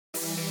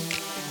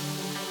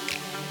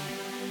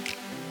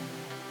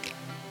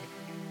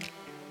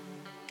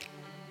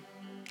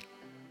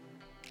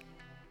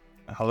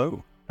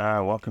Hello,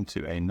 welcome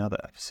to another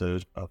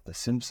episode of the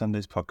Sim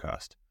Sundays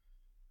podcast.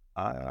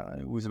 I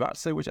was about to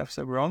say which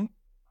episode we're on.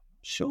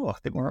 Sure, I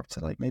think we're up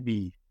to like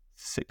maybe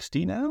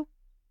 60 now,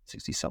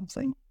 60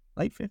 something,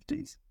 late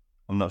 50s.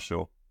 I'm not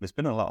sure. It's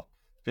been a lot.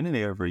 It's been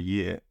nearly over a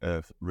year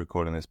of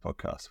recording this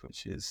podcast,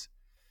 which is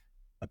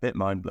a bit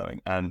mind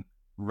blowing. And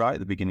right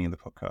at the beginning of the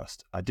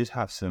podcast, I did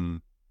have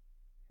some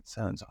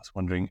concerns. I was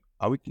wondering,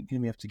 are we going to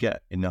be able to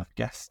get enough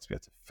guests to be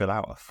able to fill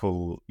out a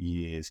full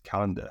year's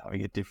calendar,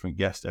 having a different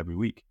guest every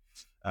week?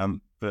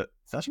 But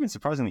it's actually been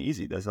surprisingly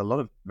easy. There's a lot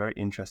of very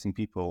interesting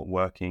people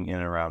working in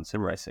and around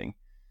sim racing,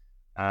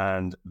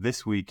 and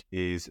this week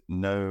is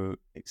no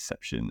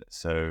exception.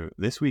 So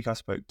this week I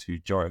spoke to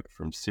Jorrit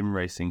from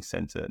Simracing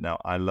Centre. Now,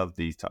 I love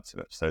these types of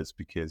episodes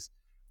because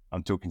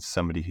I'm talking to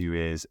somebody who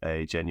is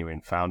a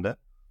genuine founder.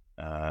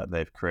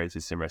 They've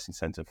created Simracing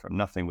Centre from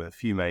nothing with a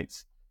few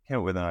mates, came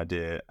up with an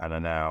idea, and are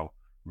now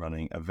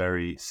running a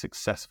very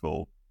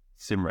successful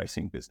sim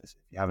racing business.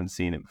 If you haven't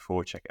seen it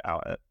before, check it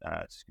out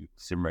at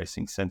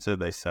Simracing Centre.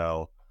 They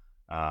sell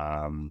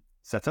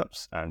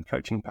setups and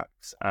coaching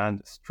packs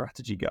and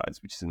strategy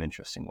guides, which is an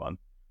interesting one.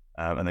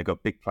 And they've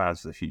got big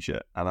plans for the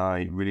future. And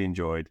I really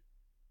enjoyed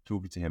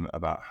talking to him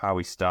about how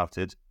he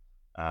started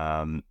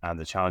and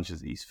the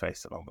challenges that he's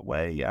faced along the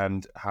way,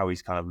 and how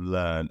he's kind of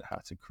learned how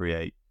to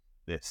create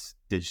this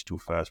digital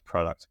first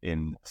product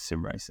in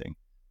sim racing.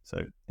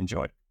 So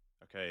enjoy.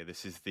 Okay,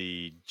 this is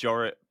the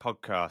Jorrit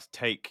podcast,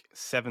 take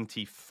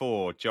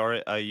 74.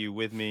 Jorrit, are you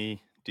with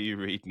me? Do you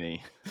read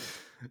me?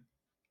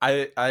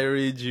 I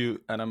read you,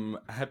 and I'm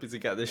happy to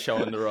get this show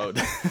on the road.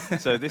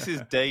 So this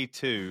is day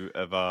 2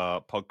 of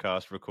our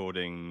podcast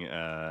recording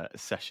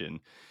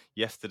session.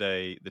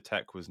 Yesterday, the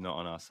tech was not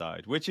on our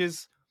side, which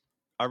is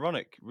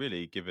ironic,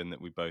 really, given that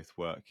we both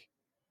work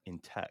in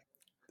tech.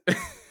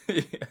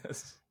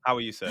 Yes. How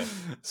are you, sir?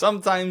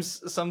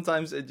 Sometimes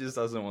it just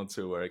doesn't want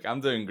to work. I'm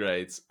doing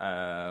great.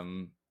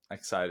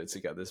 Excited to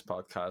get this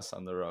podcast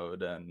on the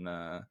road,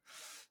 and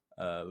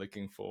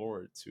looking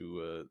forward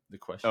to the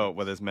questions. Oh,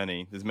 well, there's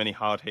many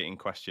hard-hitting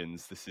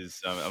questions. This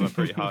is I'm a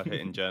pretty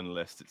hard-hitting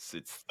journalist.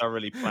 It's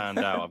thoroughly planned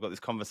out. I've got this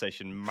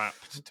conversation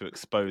mapped to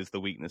expose the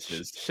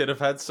weaknesses. Should have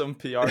had some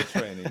PR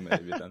training,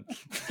 maybe then.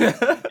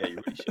 Yeah, you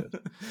really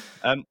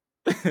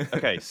should.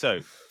 Okay,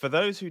 so for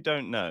those who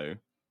don't know,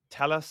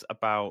 tell us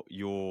about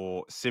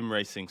your sim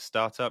racing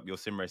startup, your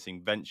sim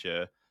racing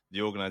venture, the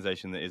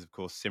organization that is, of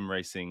course,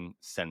 Simracing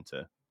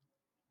Centre.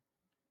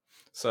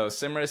 So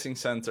Simracing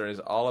Centre is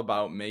all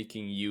about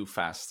making you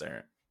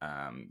faster.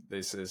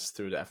 This is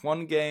through the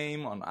F1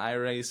 game, on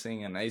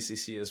iRacing and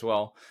ACC as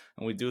well.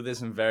 And we do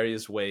this in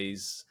various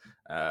ways,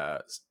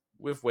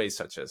 with ways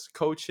such as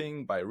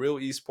coaching by real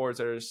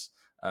esporters,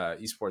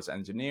 esports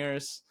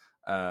engineers,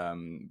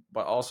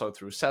 but also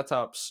through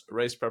setups,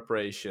 race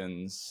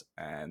preparations,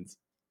 and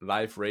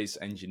live race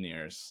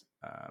engineers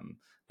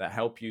that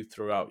help you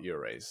throughout your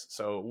race.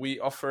 So we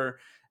offer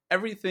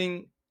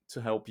everything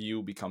to help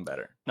you become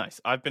better. Nice.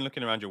 I've been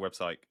looking around your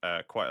website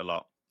quite a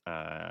lot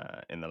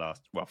in the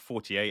last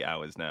 48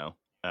 hours now,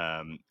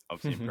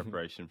 obviously in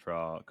preparation for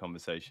our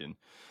conversation.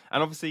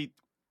 And obviously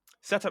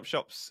setup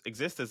shops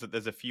exist.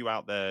 There's a few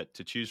out there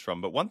to choose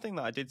from, but one thing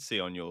that I did see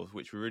on yours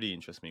which really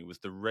interested me was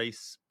the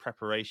race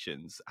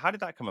preparations. How did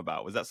that come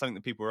about? Was that something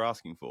that people were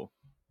asking for?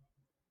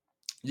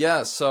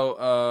 Yeah,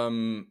 so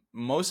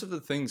most of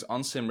the things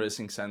on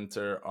Simracing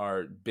Centre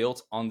are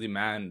built on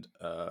demand,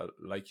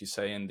 like you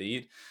say,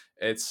 indeed.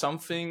 It's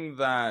something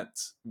that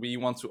we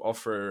want to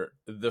offer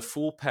the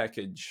full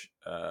package,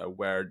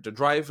 where the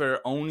driver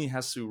only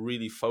has to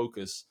really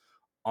focus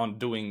on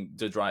doing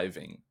the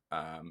driving.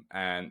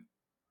 And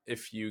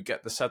if you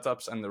get the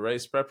setups and the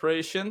race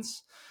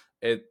preparations,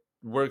 it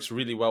works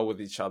really well with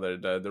each other.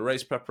 The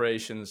race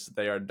preparations,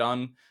 they are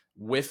done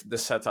with the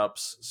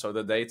setups, so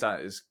the data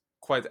is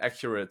quite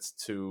accurate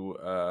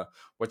to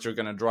what you're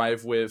going to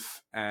drive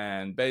with.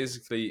 And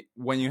basically,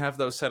 when you have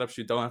those setups,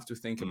 you don't have to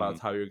think about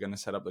how you're going to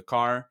set up the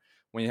car.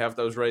 When you have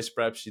those race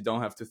preps, you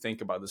don't have to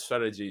think about the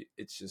strategy.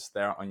 It's just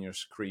there on your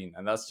screen.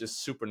 And that's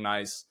just super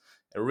nice.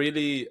 It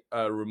really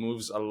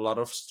removes a lot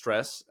of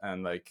stress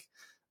and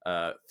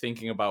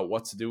thinking about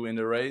what to do in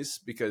the race,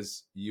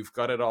 because you've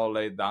got it all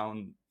laid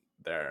down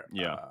there.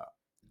 Yeah.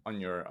 On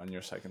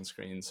your second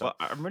screen. So well,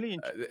 I'm really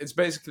it's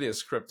basically a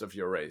script of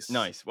your race.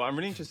 Nice. Well, I'm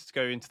really interested to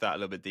go into that a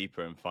little bit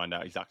deeper and find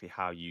out exactly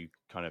how you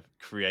kind of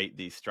create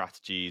these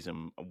strategies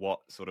and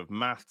what sort of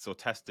maths or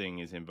testing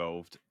is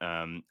involved.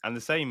 And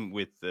the same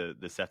with the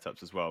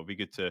setups as well. It'd be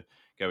good to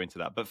go into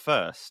that. But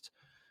first,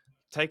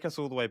 take us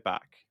all the way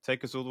back.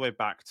 Take us all the way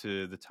back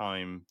to the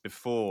time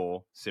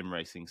before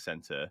Simracing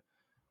Centre.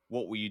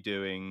 What were you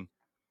doing?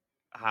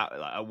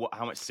 How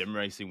much sim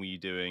racing were you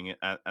doing,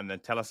 and then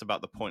tell us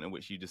about the point at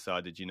which you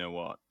decided, you know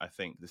what, I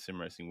think the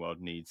sim racing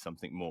world needs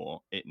something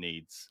more. It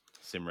needs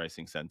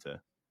Simracing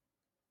Centre.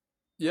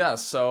 Yeah,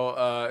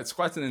 so it's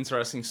quite an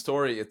interesting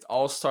story. It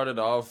all started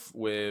off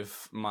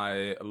with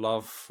my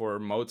love for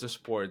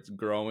motorsport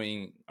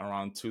growing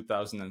around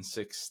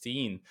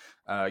 2016,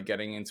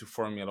 getting into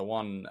Formula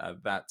One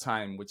at that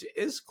time, which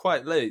is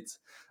quite late.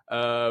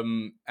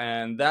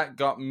 And that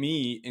got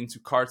me into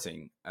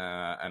karting.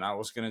 And I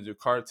was going to do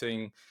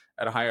karting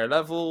at a higher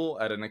level,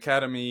 at an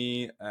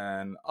academy,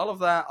 and all of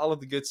that, all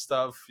of the good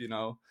stuff, you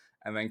know.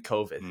 And then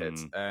COVID hit.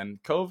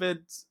 And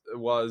COVID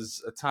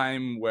was a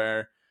time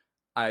where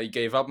I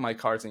gave up my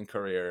karting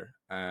career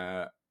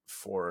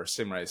for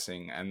sim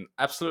racing and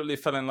absolutely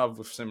fell in love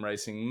with sim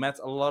racing. Met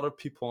a lot of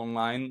people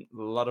online,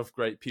 a lot of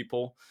great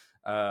people.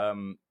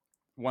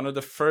 One of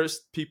the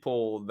first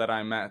people that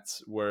I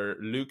met were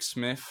Luke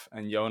Smith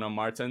and Jona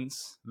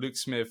Martens. Luke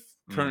Smith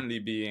currently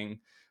being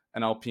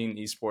an Alpine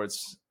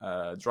esports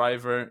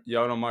driver,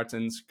 Jona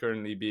Martens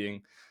currently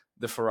being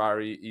the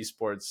Ferrari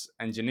esports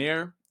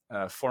engineer,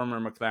 former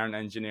McLaren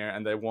engineer,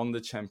 and they won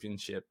the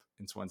championship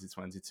in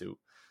 2022.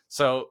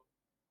 So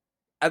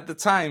at the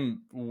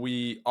time,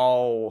 we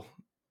all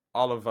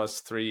of us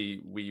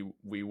three,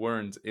 we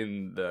weren't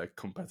in the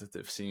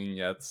competitive scene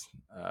yet.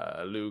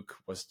 Luke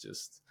was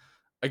just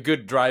a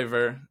good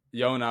driver.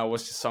 Jona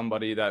was just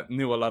somebody that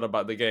knew a lot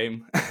about the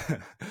game.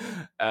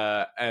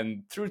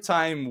 And through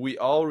time, we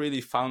all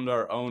really found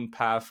our own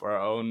path, our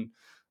own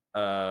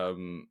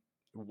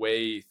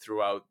way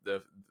throughout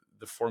the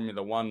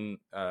Formula One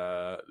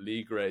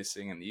league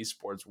racing and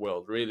esports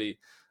world. Really,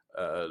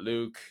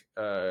 Luke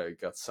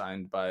got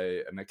signed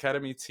by an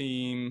academy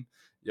team.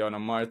 Jona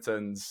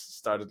Martens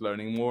started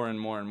learning more and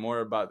more and more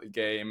about the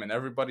game, and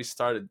everybody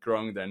started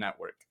growing their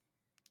network.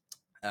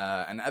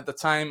 And at the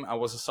time, I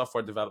was a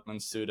software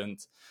development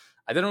student.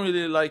 I didn't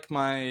really like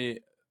my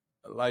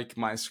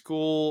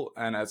school,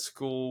 and at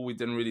school we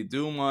didn't really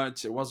do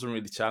much. It wasn't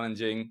really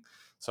challenging.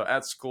 So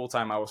at school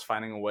time, I was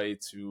finding a way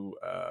to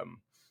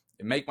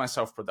make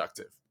myself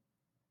productive.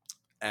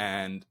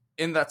 And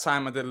in that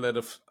time, I did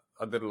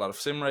a lot of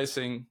sim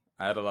racing.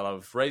 I had a lot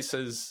of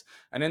races,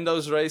 and in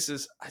those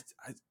races,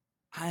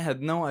 I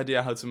had no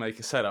idea how to make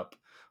a setup.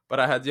 But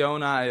I had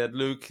Jona, I had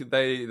Luke.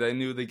 They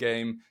knew the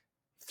game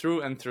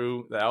through and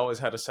through. They always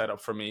had a setup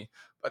for me,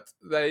 but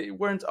they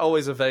weren't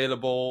always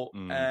available.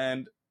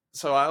 And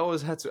so I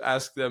always had to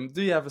ask them,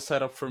 "Do you have a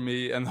setup for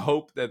me?" and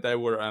hope that they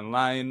were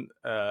online.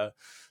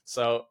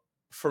 So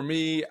for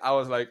me, I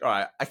was like, all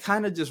right, I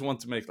kind of just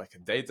want to make like a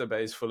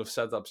database full of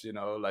setups, you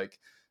know, like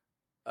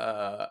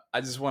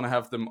I just want to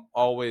have them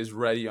always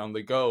ready on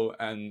the go.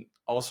 And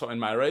also in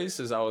my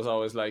races, I was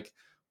always like,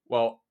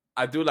 well,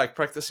 I do like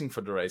practicing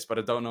for the race, but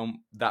I don't know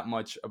that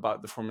much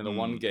about the Formula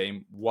One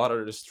game. What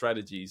are the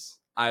strategies?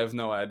 I have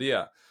no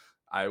idea.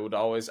 I would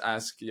always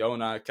ask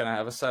Jona, can I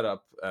have a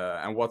setup?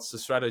 And what's the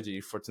strategy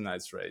for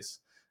tonight's race?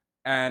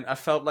 And I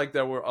felt like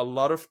there were a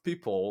lot of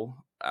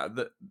people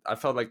I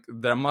felt like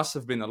there must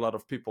have been a lot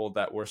of people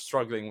that were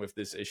struggling with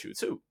this issue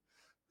too.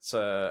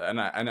 So and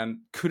I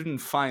couldn't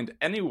find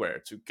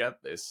anywhere to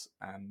get this,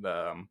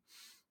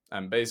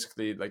 and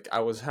basically like I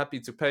was happy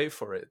to pay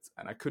for it,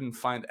 and I couldn't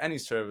find any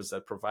service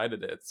that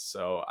provided it.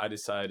 So I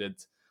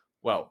decided,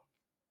 well,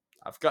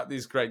 I've got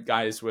these great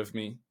guys with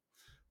me.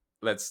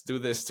 Let's do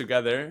this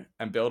together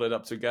and build it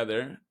up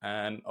together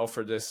and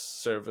offer this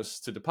service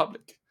to the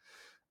public.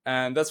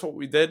 And that's what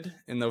we did.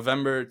 In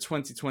November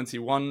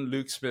 2021,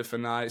 Luke Smith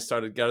and I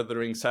started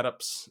gathering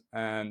setups,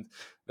 and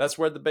that's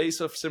where the base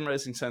of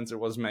Simracing Center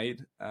was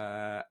made.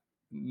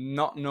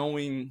 Not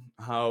knowing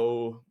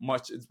how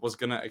much it was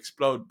going to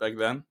explode back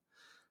then.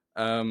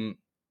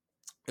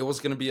 It was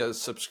going to be a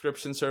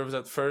subscription service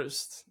at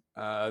first.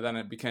 Then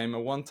it became a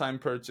one-time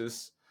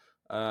purchase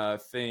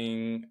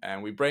thing,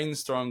 and we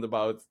brainstormed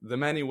about the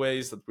many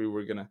ways that we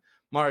were going to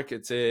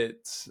market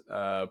it,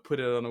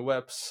 put it on a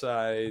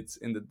website,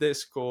 in the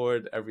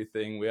Discord,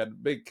 everything. We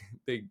had big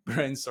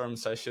brainstorm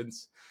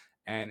sessions.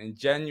 And in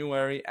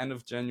January, end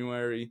of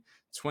January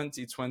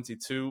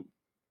 2022,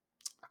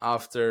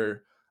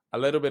 after a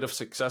little bit of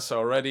success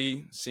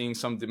already, seeing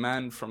some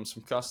demand from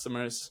some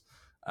customers,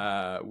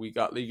 we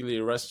got legally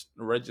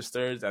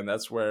registered, and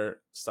that's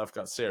where stuff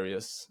got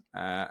serious.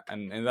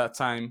 And in that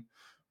time,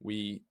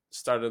 we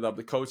started up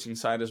the coaching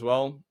side as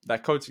well.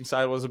 That coaching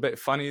side was a bit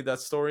funny, that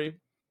story.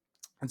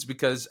 It's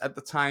because at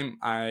the time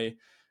I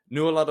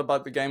knew a lot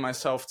about the game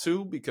myself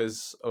too,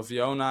 because of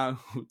Jona,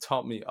 who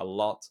taught me a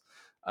lot.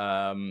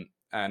 And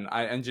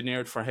I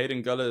engineered for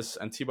Hayden Gullis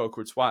and Thibaut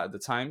Courtois at the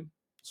time.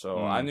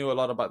 So I knew a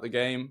lot about the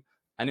game.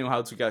 I knew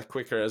how to get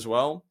quicker as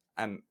well.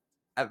 And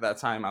at that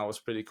time, I was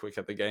pretty quick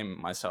at the game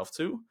myself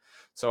too.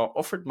 So I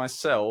offered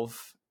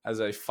myself as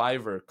a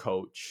Fiverr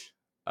coach.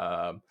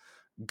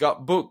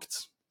 Got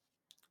booked,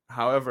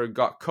 however,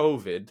 got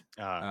COVID.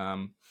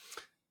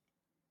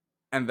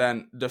 And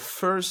then the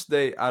first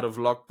day out of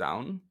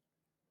lockdown,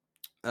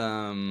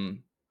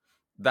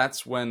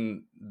 that's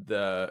when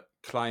the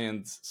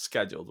client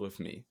scheduled with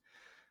me.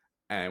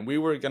 And we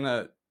were going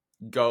to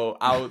go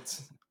out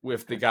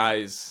with the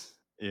guys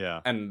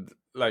and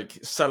like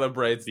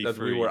celebrate that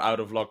we were out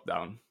of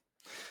lockdown.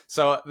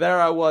 So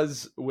there I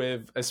was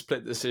with a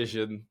split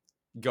decision: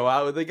 go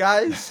out with the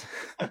guys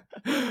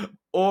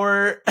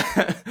or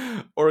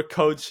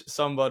coach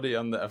somebody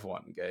on the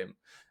F1 game.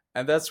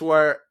 And that's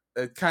where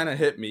it kind of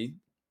hit me.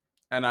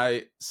 And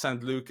I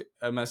sent Luke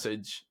a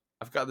message.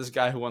 I've got this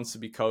guy who wants to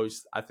be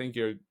coached. I think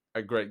you're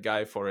a great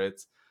guy for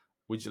it.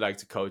 would you like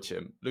to coach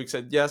him? Luke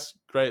said, yes,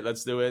 great,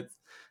 let's do it.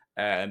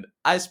 And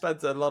I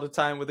spent a lot of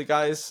time with the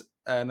guys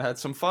and had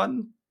some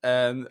fun.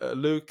 And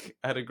Luke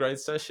had a great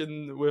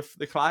session with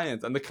the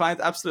client, and the client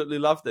absolutely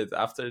loved it.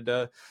 After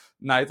the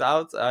night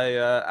out, I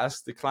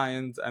asked the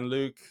client and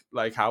Luke,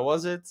 like, how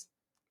was it?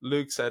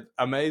 Luke said,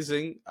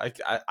 amazing.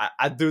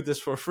 I do this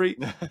for free.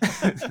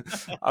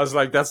 I was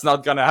like, that's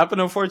not gonna happen,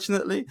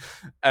 unfortunately.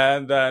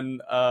 And then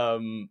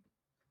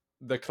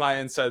the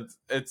client said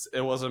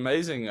it was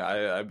amazing.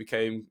 I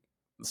became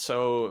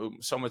so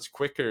much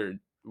quicker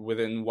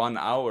within 1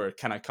 hour.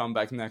 Can I come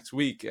back next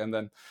week? And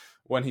then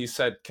when he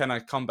said, can I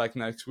come back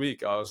next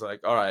week, I was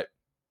like, all right,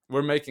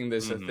 we're making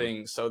this a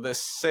thing. So the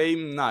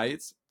same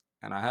night,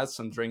 and I had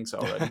some drinks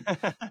already,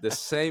 the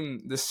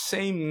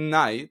same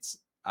night,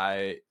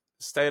 I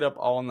stayed up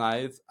all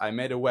night. I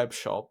made a web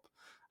shop.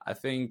 I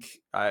think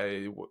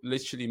I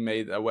literally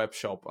made a web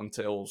shop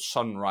until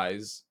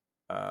sunrise,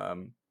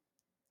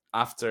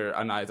 after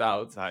a night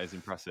out. That is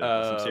impressive.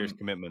 That's some serious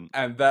commitment.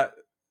 And that,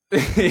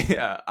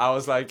 yeah, I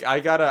was like, I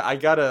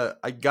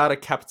gotta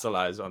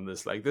capitalize on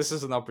this. Like, this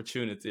is an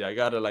opportunity. I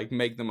gotta like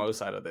make the most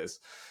out of this.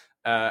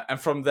 And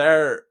from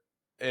there,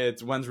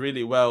 it went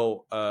really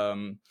well.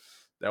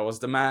 There was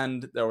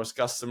demand, there was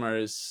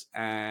customers,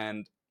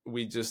 and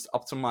we just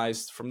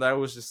optimized. From there, it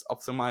was just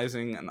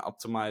optimizing and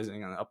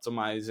optimizing and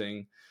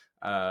optimizing.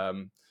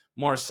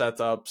 More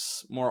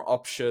setups, more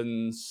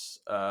options.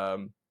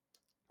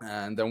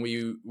 And then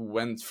we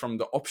went from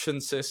the option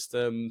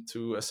system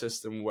to a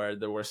system where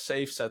there were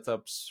safe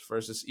setups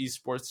versus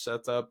esports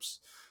setups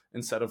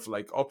instead of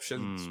like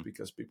options,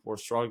 because people were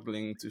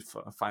struggling to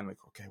find like,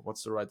 okay,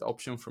 what's the right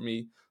option for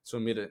me? So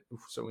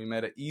we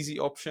made an easy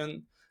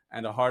option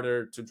and a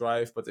harder to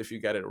drive, but if you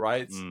get it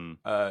right,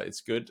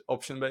 it's good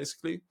option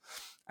basically.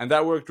 And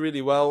that worked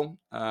really well.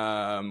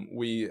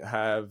 We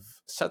have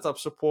setup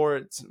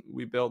support.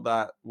 We built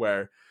that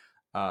where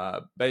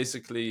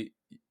basically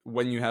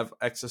when you have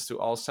access to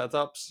all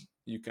setups,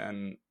 you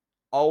can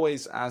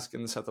always ask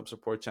in the setup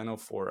support channel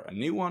for a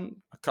new one,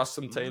 a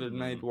custom tailored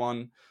made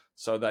one,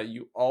 so that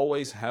you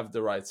always have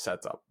the right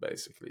setup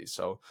basically.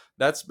 So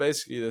that's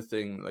basically the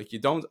thing. Like, you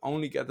don't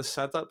only get the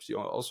setups, you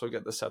also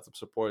get the setup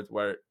support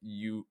where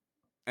you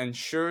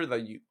ensure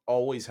that you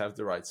always have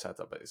the right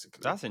setup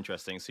basically. That's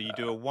interesting. So you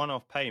do a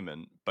one-off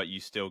payment, but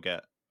you still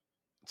get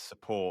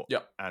support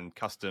and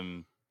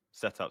custom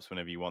setups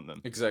whenever you want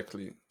them.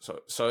 Exactly.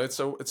 So it's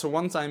a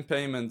one-time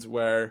payment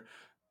where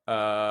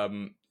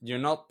you're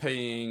not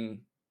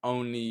paying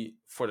only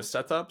for the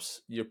setups,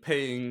 you're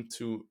paying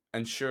to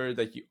ensure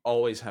that you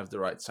always have the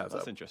right setup.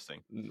 That's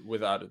interesting.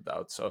 Without a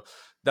doubt. So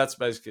that's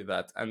basically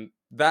that. And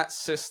that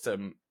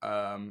system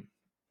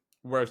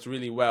worked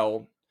really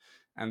well.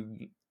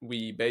 And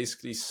we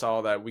basically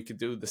saw that we could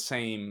do the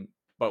same,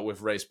 but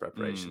with race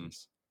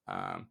preparations.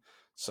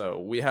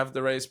 So we have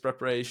the race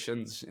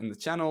preparations in the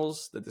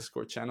channels, the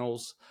Discord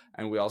channels,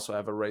 and we also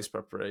have a race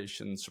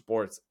preparation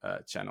support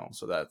channel,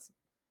 so that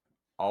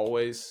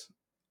always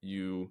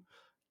you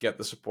get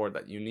the support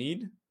that you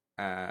need.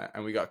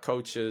 And we got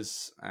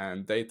coaches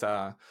and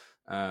data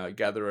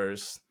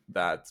gatherers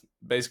that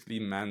basically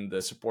man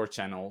the support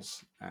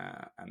channels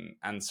and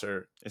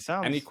answer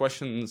any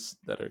questions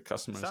that our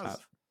customers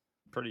have.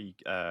 Pretty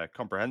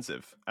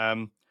comprehensive.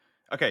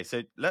 Okay,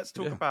 so let's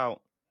talk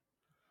about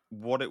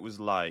what it was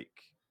like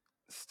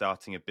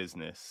starting a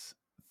business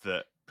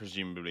that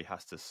presumably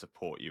has to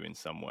support you in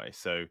some way.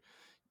 So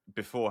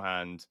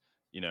beforehand,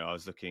 I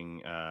was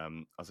looking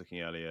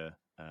earlier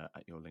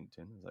at your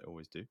LinkedIn, as I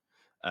always do,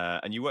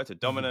 and you worked at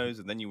Domino's,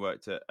 and then you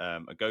worked at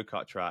a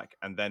go-kart track,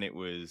 and then it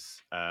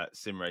was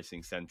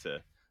Simracing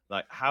Center.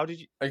 Like, how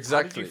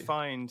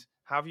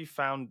have you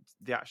found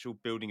the actual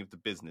building of the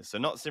business? So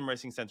not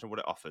Simracing Center and what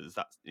it offers.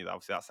 That's,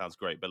 obviously that sounds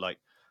great, but like,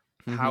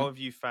 how have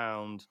you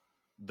found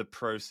the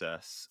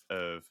process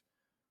of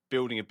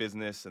building a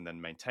business and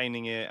then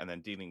maintaining it and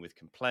then dealing with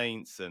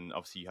complaints? And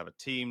obviously you have a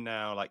team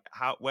now. Like,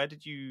 where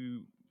did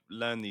you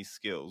learn these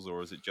skills,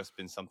 or has it just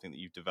been something that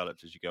you've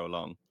developed as you go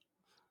along?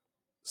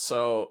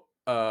 So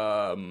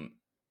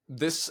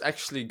this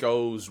actually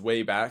goes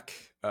way back.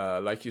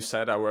 Like you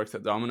said, I worked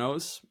at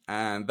Domino's,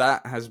 and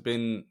that has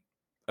been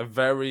a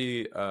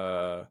very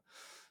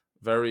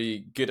very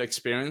good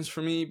experience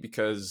for me,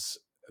 because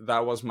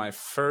that was my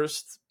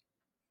first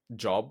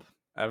job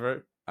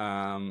ever.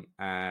 And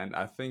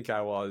I think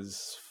I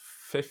was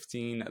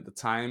 15 at the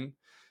time,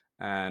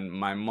 and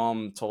my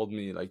mom told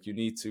me, like, you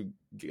need to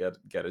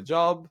get a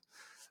job.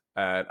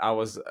 And I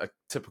was a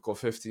typical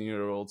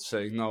 15-year-old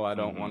saying, no, I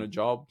don't want a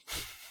job.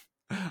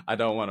 I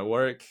don't want to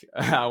work.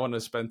 I want to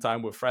spend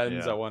time with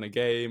friends. I want a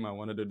game. I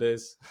want to do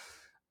this.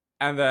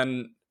 And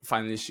then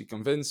finally she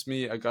convinced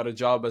me. I got a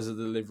job as a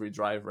delivery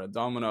driver at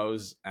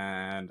Domino's,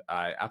 and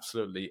I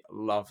absolutely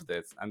loved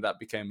it. And that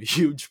became a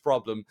huge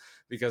problem,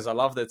 because I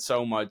loved it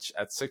so much.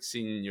 At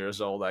 16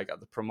 years old, I got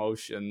the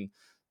promotion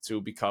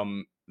to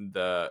become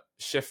the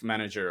shift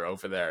manager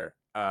over there.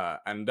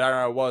 And there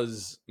I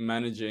was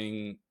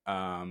managing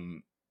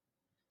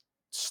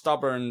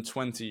stubborn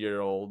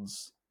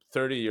 20-year-olds,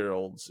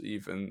 30-year-olds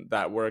even,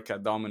 that work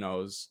at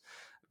Domino's,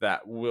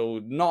 that will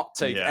not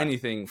take Yeah.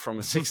 anything from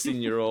a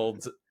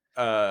 16-year-old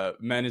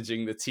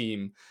managing the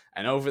team.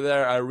 And over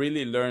there, I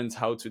really learned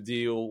how to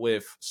deal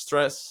with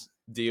stress,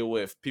 deal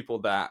with people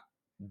that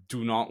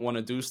do not want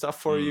to do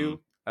stuff for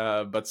you,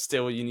 but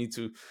still you need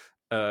to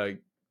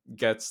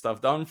get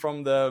stuff done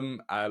from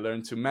them. I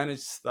learned to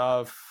manage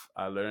stuff.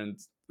 I learned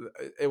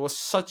it was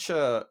such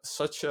a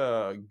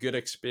good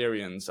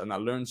experience, and I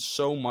learned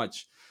so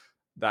much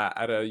that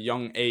at a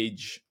young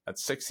age, at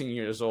 16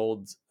 years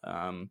old,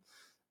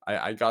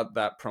 I got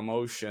that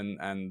promotion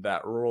and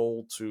that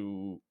role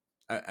to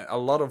a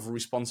lot of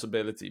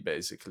responsibility.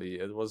 Basically,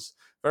 it was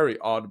very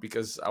odd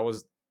because I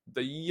was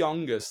the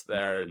youngest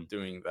there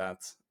doing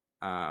that.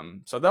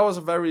 So that was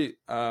a very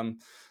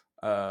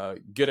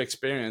good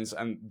experience,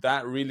 and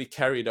that really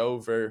carried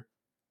over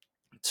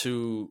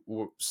to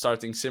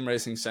starting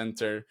Simracing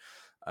Center,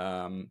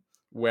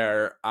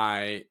 where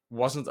I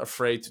wasn't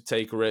afraid to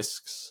take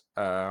risks.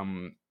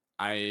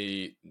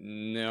 I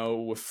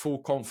know with full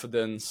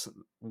confidence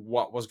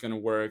what was going to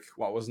work,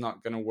 what was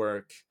not going to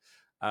work.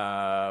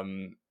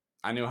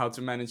 I knew how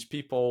to manage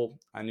people.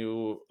 I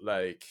knew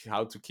like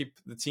how to keep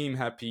the team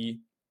happy,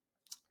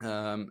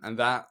 and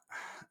that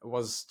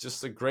was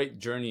just a great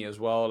journey as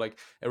well. Like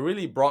it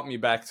really brought me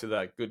back to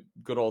that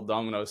good old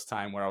Domino's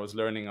time where I was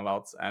learning a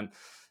lot. And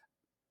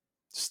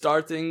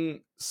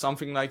starting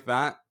something like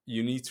that,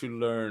 you need to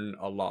learn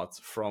a lot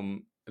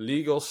from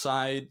legal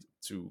side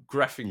to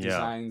graphic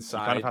design side.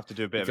 You kind of have to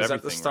do a bit of because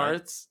everything, at the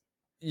start, right?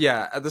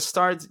 Yeah, at the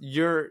start,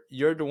 you're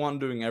the one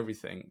doing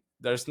everything.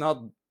 There's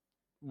not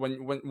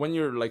when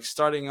you're like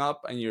starting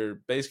up and you're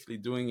basically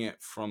doing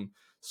it from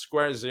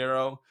square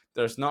zero.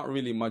 There's not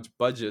really much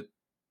budget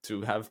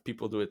to have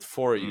people do it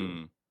for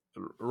you.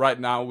 Right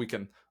now, we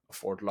can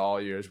afford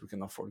lawyers, we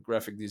can afford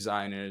graphic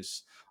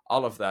designers,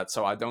 all of that.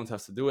 So I don't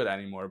have to do it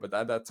anymore. But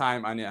at that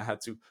time, I had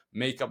to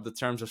make up the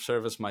terms of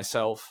service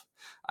myself.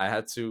 I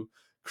had to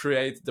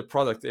create the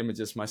product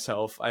images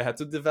myself. I had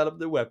to develop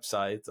the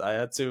website. I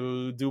had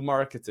to do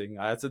marketing.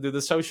 I had to do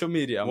the social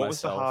media What myself.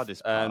 was the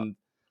hardest part? And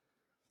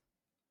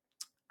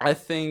I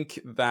think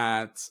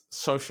that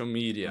social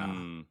media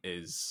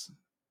is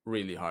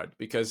really hard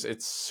because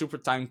it's super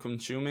time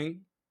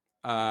consuming.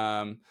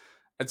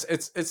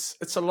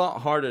 It's a lot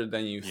harder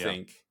than you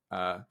think.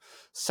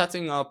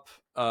 Setting up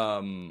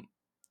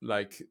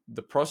like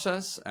the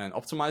process and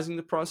optimizing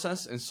the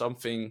process is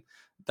something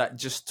that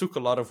just took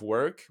a lot of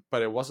work,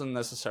 but it wasn't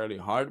necessarily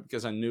hard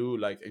because I knew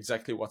like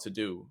exactly what to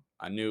do.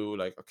 I knew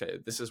like, okay,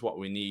 this is what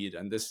we need,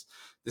 and this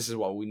is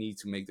what we need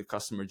to make the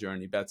customer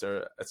journey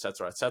better,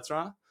 etc.,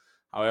 etc.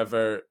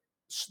 However,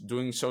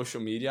 doing social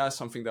media is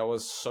something that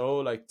was so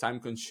like time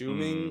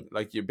consuming.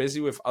 Like you're busy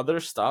with other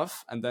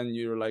stuff, and then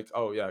you're like,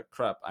 oh yeah,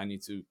 crap, I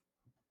need to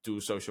do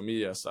social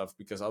media stuff,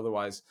 because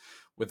otherwise,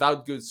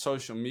 without good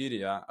social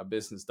media, a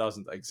business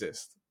doesn't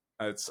exist.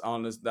 It's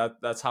honest,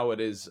 that's how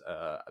it is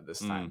at this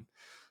time.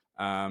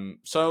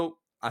 So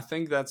I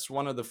think that's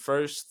one of the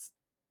first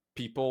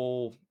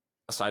people,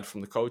 aside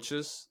from the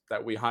coaches,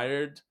 that we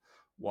hired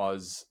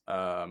was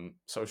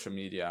social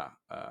media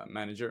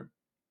manager.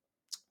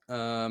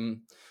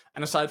 And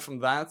aside from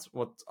that,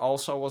 what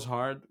also was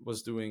hard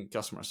was doing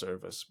customer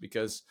service,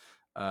 because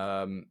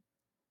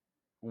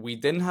we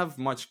didn't have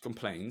much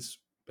complaints,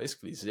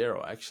 basically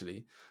zero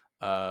actually.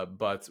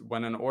 But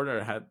when an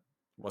order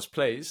was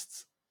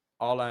placed,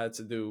 all I had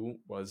to do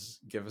was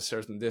give a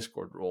certain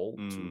Discord role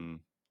to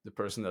the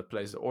person that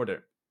placed the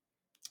order.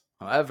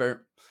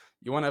 However,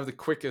 you want to have the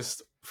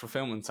quickest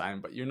fulfillment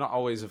time, but you're not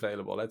always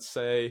available. Let's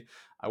say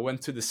I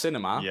went to the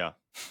cinema.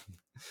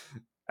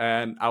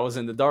 And I was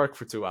in the dark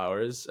for 2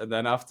 hours, and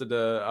then after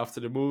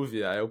the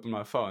movie, I opened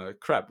my phone.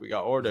 Like, crap, we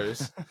got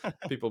orders.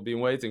 People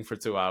been waiting for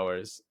 2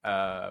 hours.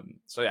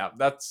 So yeah,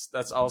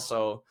 that's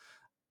also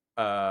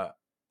a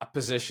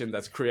position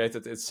that's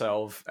created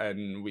itself,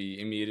 and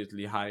we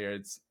immediately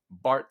hired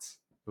Bart,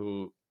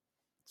 who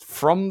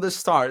from the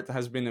start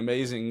has been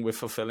amazing with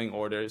fulfilling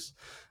orders.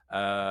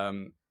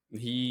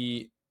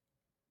 He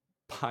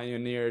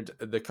pioneered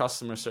the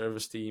customer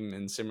service team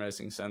in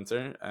Simracing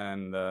Center,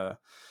 and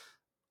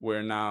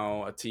we're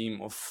now a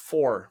team of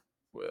 4,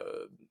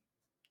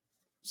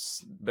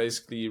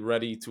 basically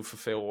ready to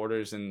fulfill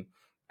orders in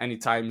any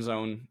time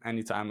zone,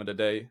 any time of the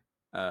day,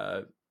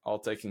 all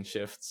taking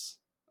shifts,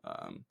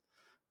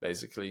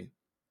 basically.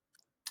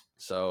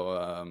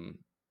 So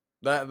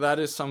that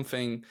is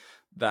something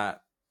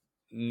that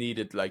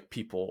needed like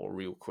people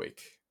real quick.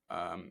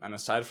 And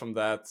aside from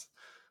that,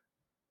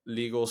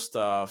 legal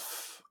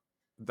stuff,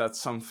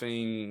 that's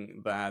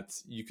something that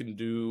you can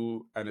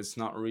do, and it's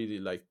not really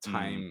like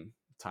time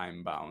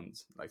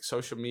bound. Like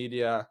social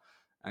media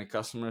and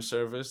customer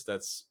service,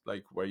 that's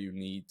like where you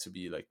need to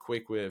be like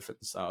quick with and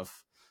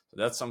stuff.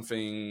 So that's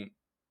something,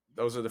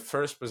 those are the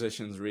first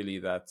positions really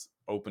that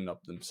opened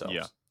up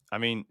themselves. I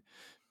mean,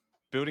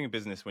 building a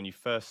business when you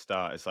first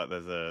start, it's like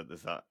there's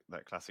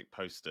that classic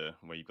poster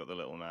where you've got the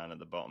little man at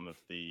the bottom of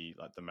the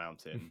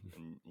mountain,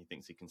 and he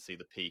thinks he can see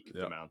the peak of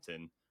the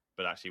mountain,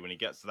 but actually when he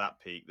gets to that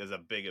peak, there's a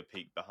bigger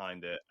peak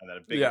behind it, and then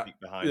a bigger Yeah, peak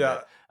behind yeah,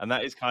 it, and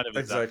that is kind of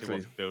exactly exactly.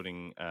 what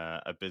building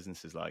a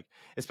business is like,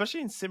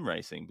 especially in sim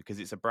racing, because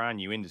it's a brand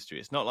new industry.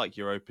 It's not like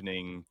you're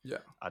opening, Yeah.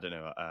 I don't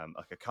know,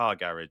 like a car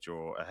garage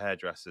or a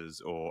hairdresser's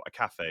or a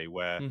cafe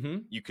where Mm-hmm.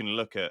 you can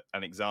look at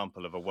an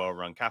example of a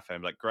well-run cafe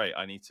and be like, great,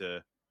 I need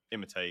to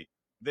imitate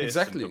this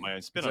and put Exactly. my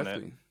own spin on it.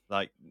 Exactly.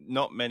 Like,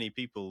 not many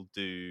people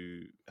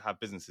do have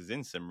businesses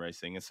in sim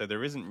racing, and so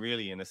there isn't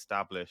really an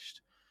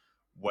established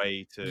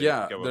way to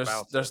Yeah, go there's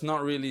about it. there's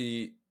not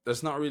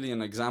really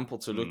an example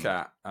to look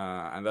at,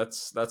 and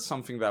that's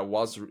something that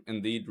was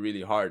indeed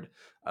really hard.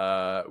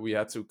 We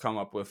had to come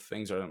up with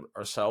things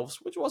ourselves,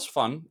 which was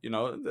fun. You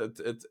know,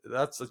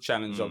 that's the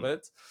challenge of Mm.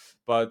 it.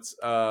 But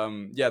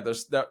yeah,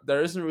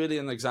 there isn't really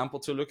an example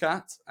to look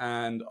at,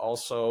 and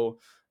also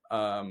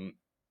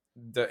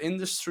the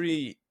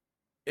industry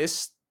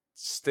is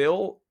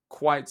still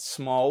quite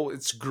small.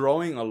 It's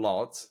growing a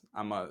lot.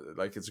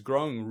 Like it's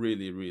growing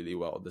really, really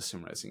well, the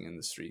sim racing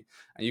industry,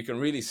 and you can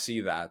really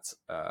see that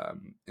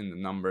in the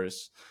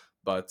numbers.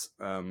 But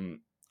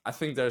I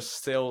think there's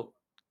still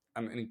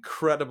an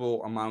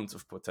incredible amount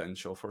of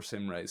potential for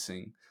sim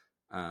racing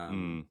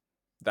Mm.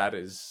 that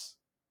is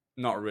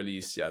not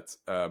released yet.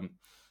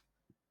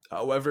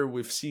 However,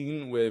 we've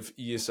seen with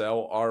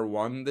ESL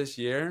R1 this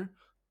year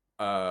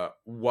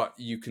what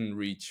you can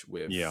reach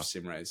with Yeah.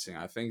 sim racing.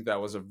 I think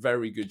that was a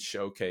very good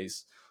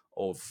showcase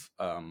of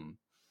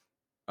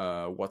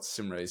what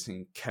sim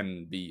racing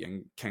can be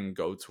and can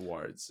go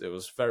towards. It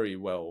was very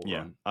well Yeah,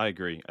 run. I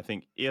agree. I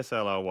think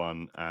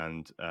ESLR1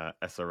 and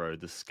SRO,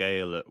 the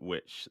scale at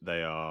which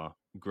they are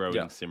Yeah.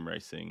 growing sim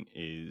racing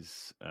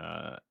is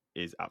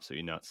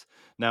absolutely nuts.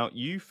 Now,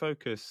 you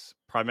focus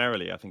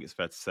primarily, I think it's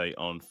fair to say,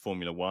 on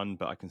Formula One,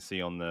 but I can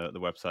see on the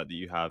website that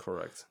you have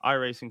Correct.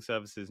 iRacing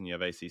services and you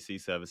have ACC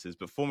services,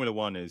 but Formula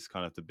One is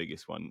kind of the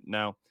biggest one.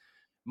 Now,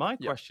 my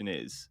Yeah. question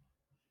is,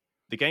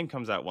 the game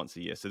comes out once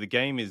a year, so the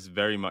game is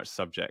very much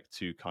subject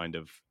to kind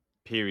of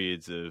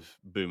periods of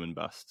boom and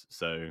bust.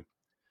 So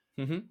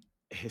Mm-hmm.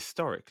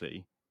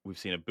 historically, we've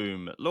seen a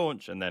boom at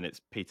launch and then it's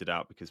petered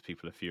out because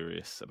people are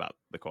furious about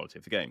the quality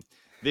of the game.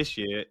 This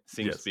year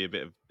seems to Yes. be a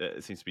bit of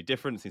it seems to be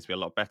different, it seems to be a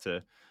lot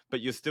better,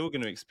 but you're still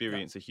going to Yeah.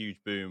 experience a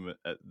huge boom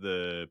at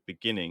the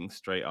beginning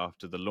straight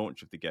after the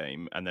launch of the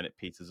game, and then it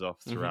peters off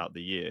Mm-hmm. throughout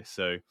the year.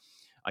 So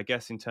I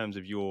guess in terms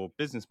of your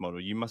business model,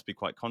 you must be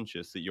quite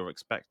conscious that you're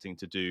expecting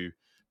to do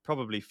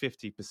probably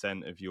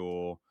 50% of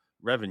your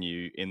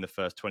revenue in the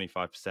first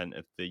 25%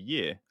 of the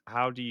year.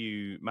 How do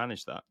you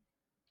manage that?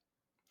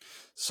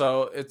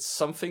 So it's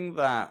something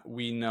that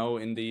we know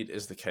indeed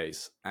is the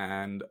case.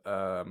 And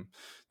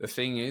the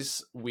thing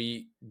is,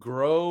 we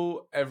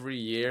grow every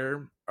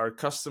year, our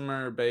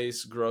customer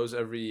base grows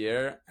every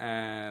year,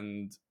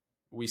 and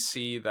we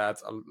see that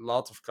a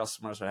lot of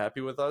customers are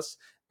happy with us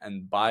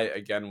and buy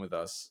again with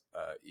us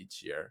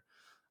each year.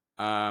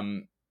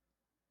 Um,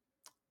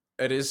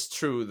 it is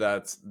true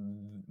that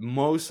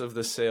most of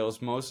the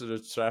sales, most of the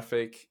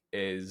traffic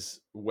is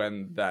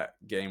when that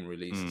game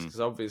releases, Mm, because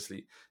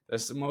obviously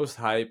there's the most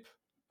hype.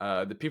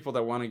 The people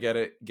that want to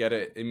get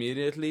it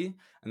immediately,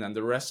 and then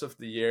the rest of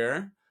the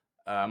year,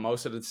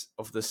 most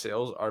of the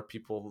sales are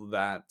people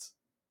that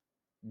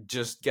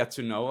just get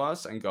to know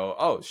us and go,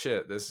 oh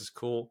shit, this is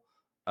cool.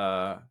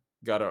 Uh,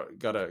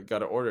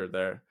 gotta order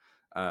there.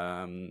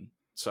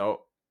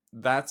 So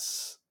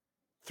that's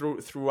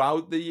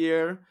throughout the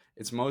year.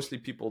 It's mostly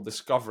people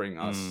discovering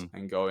us mm.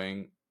 and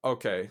going,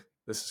 okay,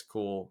 this is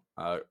cool.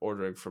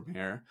 Ordering from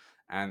here,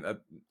 and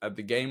at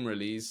the game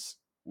release,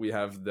 we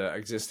have the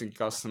existing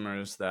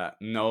customers that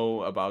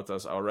know about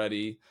us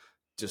already,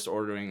 just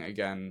ordering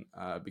again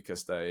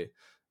because they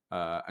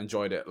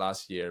enjoyed it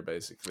last year,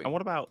 basically. And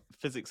what about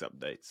physics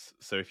updates?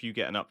 So if you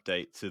get an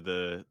update to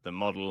the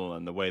model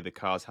and the way the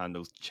car's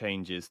handles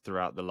changes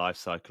throughout the life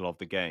cycle of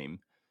the game,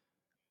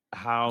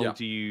 how Yeah,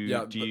 do you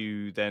yeah. do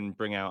you then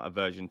bring out a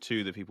version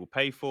 2 that people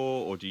pay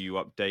for, or do you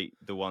update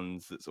the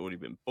ones that's already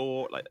been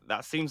bought? Like,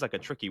 that seems like a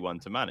tricky one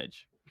to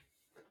manage.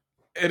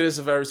 It is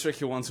a very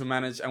tricky one to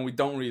manage, and we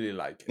don't really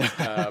like it.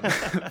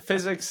 Stop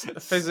Physics it,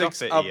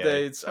 EA.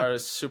 updates are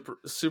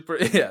super.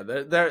 Yeah,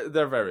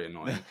 they're very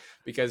annoying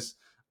because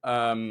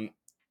um,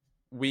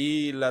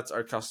 we let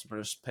our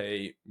customers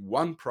pay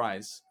one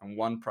price and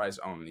one price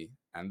only,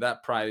 and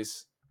that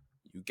price,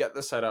 you get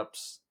the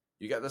setups,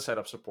 you get the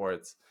setup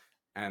support,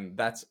 and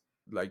that's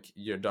like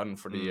you're done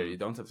for the year. Mm. You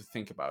don't have to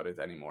think about it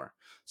anymore.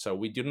 So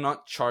we do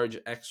not charge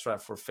extra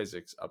for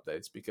physics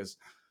updates because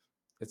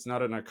it's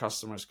not in our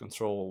customers'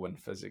 control when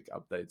physics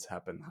updates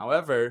happen.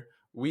 However,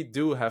 we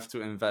do have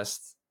to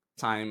invest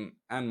time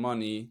and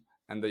money,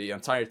 and the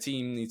entire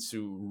team needs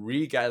to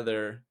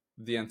regather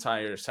the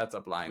entire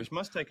setup line. Which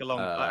must take a long,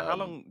 like, how Um,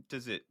 long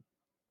does it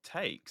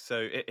take?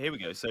 So here we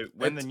go. So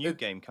when the it new it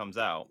game comes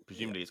out, yeah.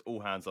 presumably it's all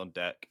hands on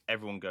deck.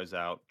 Everyone goes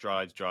out,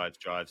 drives,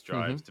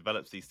 Hmm.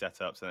 develops these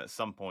setups, and at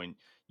some point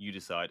you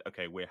decide,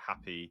 okay, we're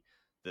happy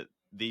that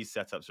these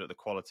setups are at the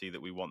quality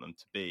that we want them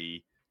to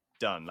be.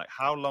 Done. Like,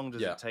 how long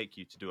does Yeah. it take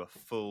you to do a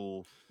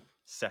full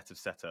set of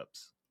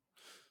setups?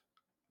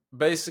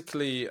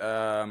 Basically,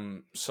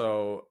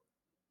 so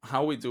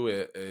how we do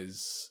it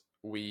is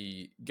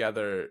we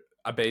gather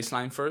a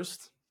baseline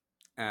first,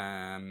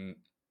 and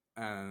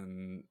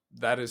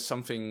that is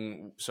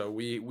something. So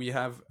we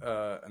have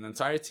an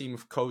entire team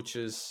of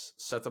coaches,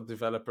 setup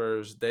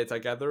developers, data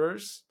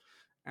gatherers,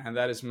 and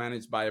that is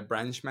managed by a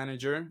branch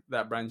manager.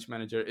 That branch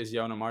manager is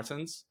Jona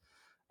Martens,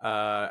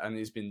 and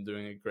he's been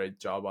doing a great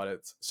job at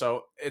it.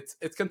 So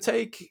it could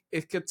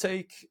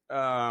take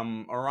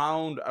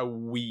around a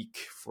week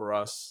for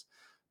us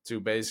to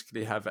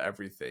basically have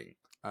everything.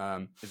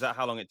 Is that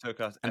how long it took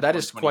us And that F1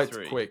 is quite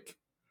 23? quick.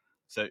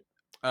 So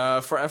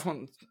For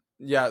F1,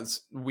 yeah,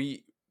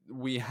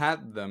 we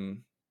had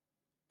them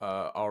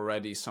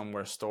already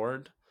somewhere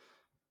stored,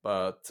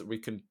 but we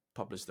couldn't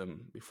publish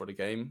them before the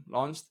game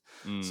launched.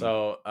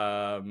 So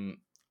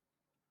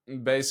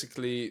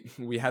basically,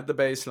 we had the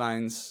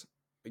baselines,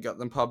 we got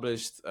them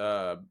published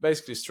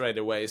basically straight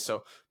away.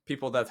 So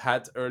people that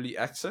had early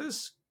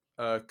access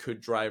could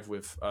drive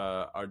with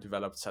our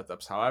developed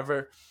setups.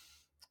 However,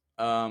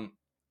 um,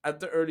 at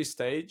the early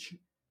stage,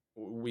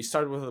 we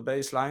started with a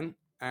baseline,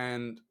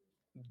 and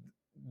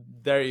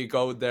there you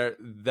go.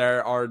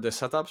 There are the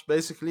setups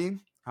basically.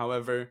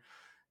 However,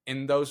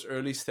 in those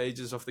early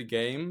stages of the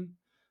game,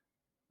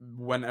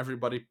 when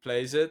everybody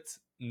plays it,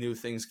 new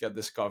things get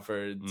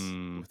discovered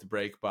with the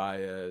break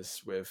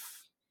bias, with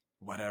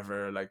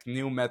whatever, like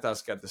new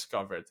metas get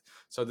discovered.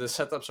 So the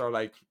setups are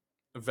like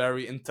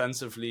very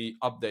intensively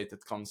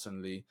updated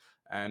constantly,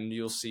 and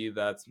you'll see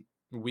that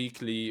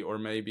weekly, or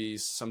maybe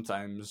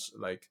sometimes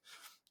like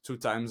 2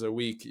 times a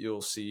week,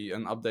 you'll see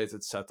an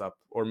updated setup,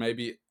 or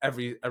maybe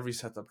every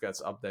setup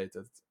gets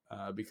updated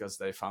because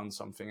they found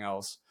something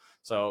else.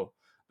 So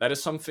that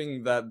is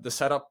something that the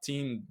setup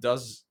team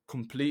does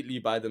completely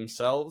by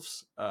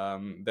themselves.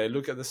 They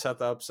look at the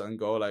setups and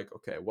go like,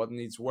 okay, what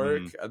needs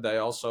work? They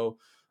also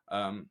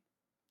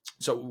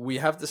so we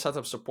have the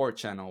setup support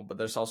channel, but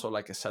there's also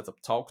like a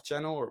setup talk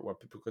channel where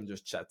people can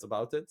just chat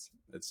about it.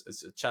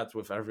 It's a chat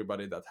with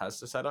everybody that has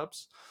the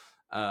setups.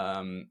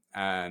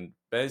 And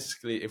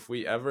basically, if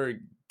we ever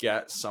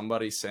get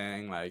somebody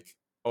saying like,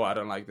 oh, I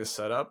don't like this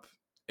setup,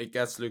 it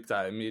gets looked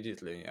at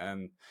immediately,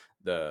 and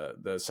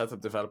the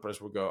setup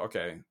developers will go,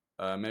 okay,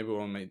 maybe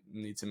we'll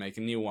need to make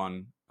a new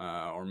one,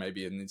 or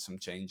maybe it needs some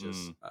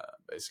changes,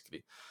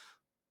 basically,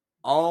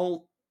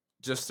 all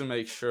just to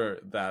make sure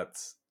that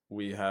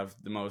we have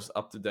the most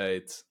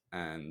up-to-date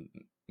and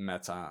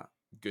meta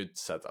good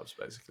setups,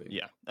 basically.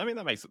 Yeah, I mean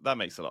that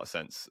makes a lot of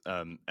sense,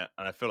 and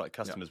I feel like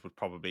customers would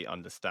probably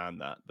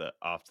understand that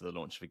after the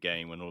launch of a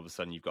game, when all of a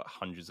sudden you've got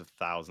hundreds of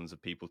thousands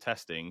of people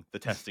testing, the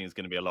testing is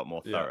going to be a lot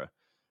more Yeah.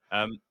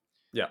 thorough.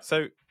 Yeah.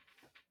 So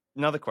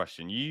another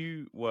question: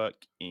 you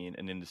work in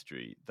an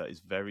industry that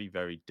is very,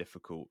 very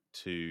difficult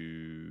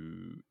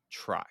to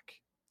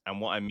track,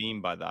 and what I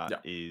mean by that Yeah.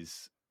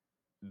 is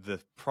the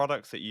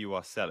products that you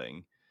are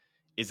selling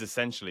is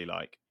essentially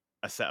like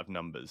a set of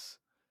numbers.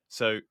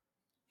 So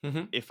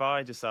if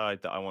I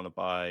decide that I want to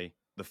buy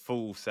the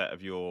full set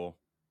of your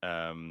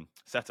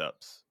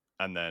setups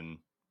and then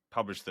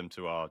publish them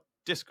to our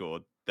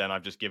Discord, then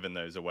I've just given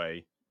those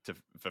away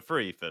for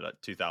free for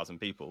like 2,000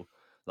 people.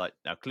 Like,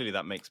 now clearly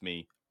that makes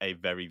me a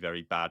very,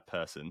 very bad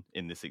person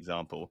in this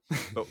example.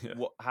 But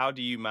Yeah. how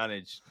do you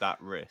manage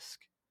that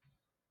risk?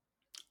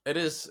 It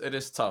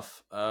is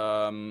tough.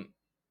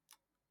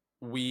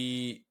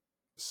 We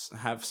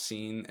have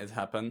seen it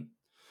happen,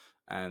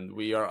 and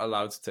we are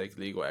allowed to take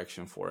legal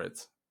action for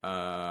it.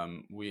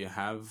 We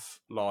have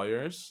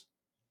lawyers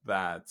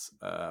that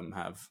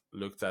have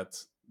looked at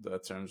the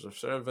terms of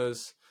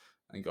service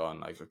and gone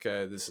like,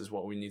 okay, this is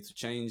what we need to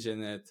change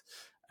in it,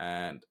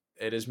 and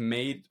it is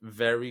made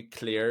very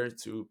clear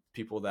to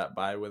people that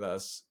buy with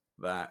us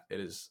that it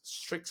is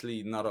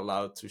strictly not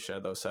allowed to share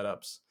those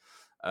setups.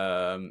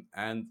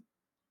 And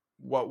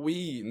what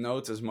we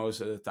notice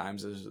most of the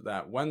times is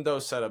that when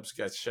those setups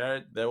get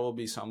shared, there will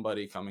be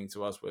somebody coming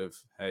to us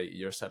with, hey,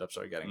 your setups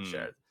are getting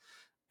shared.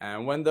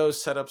 And when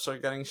those setups are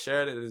getting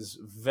shared, it is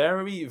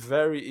very,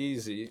 very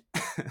easy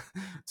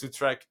to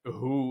track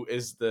who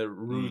is the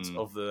root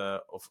of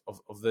the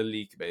of the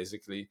leak,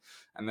 basically,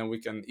 and then we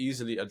can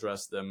easily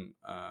address them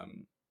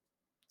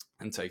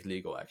and take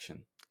legal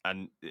action.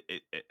 And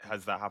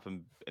has that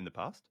happened in the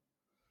past?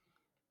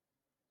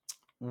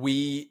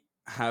 We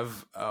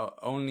have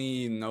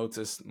only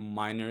noticed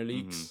minor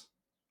leaks.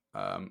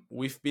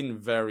 We've been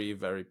very,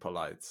 very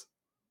polite.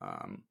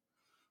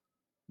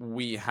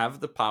 We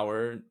have the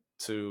power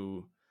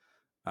to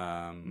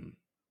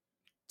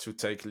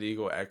take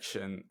legal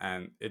action,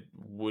 and it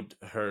would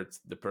hurt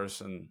the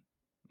person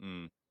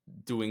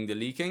doing the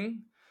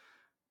leaking.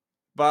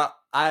 But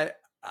I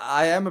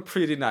am a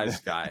pretty nice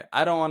guy.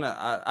 I don't want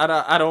to.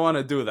 I don't want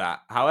to do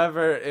that.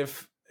 However,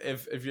 if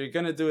you're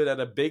gonna do it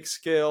at a big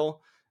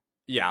scale,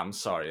 yeah, I'm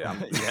sorry.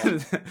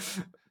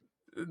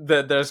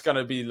 There's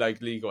gonna be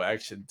like legal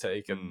action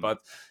taken, but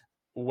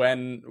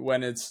when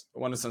it's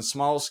on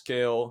small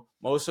scale,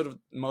 most of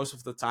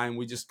the time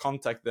we just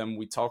contact them,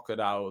 we talk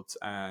it out,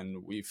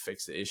 and we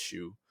fix the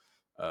issue,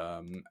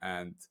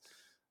 and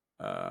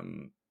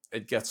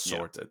it gets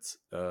sorted.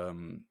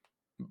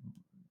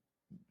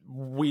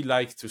 we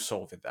like to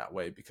solve it that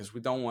way because we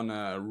don't want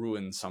to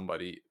ruin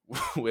somebody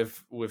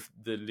with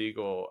the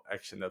legal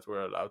action that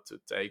we're allowed to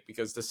take,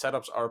 because the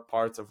setups are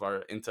part of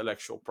our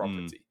intellectual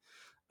property.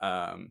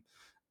 And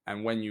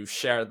when you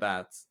share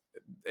that,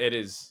 it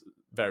is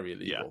very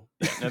illegal.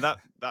 No,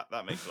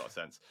 that makes a lot of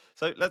sense.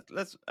 So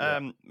let's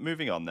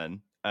moving on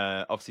then.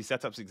 Obviously,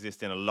 setups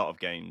exist in a lot of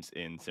games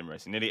in sim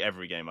racing. Nearly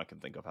every game I can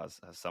think of has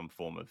some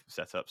form of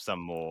setup, some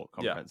more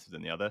comprehensive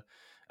than the other.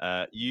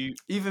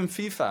 Even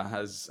FIFA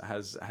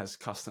has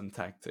custom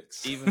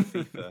tactics. Even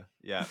FIFA,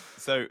 yeah.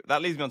 So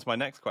that leads me on to my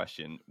next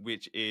question,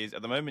 which is: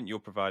 at the moment, you're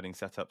providing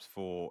setups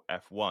for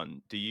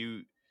F1. Do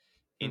you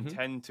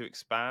intend to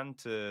expand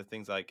to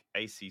things like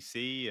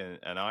ACC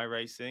and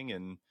iRacing?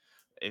 And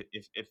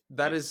if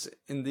that is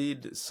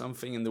indeed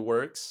something in the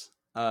works.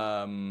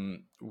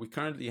 We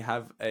currently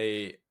have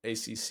a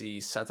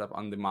ACC setup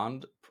on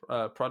demand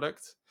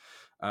product.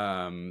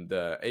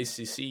 The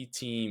ACC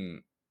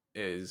team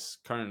is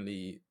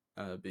currently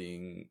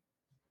being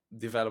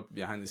developed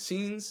behind the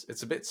scenes.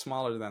 It's a bit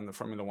smaller than the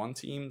Formula One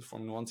team. The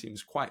Formula One team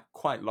is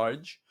quite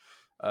large,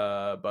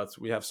 but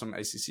we have some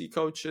ACC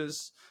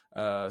coaches,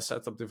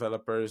 setup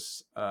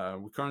developers.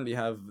 We currently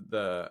have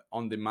the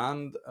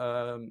on-demand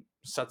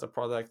setup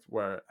product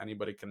where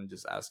anybody can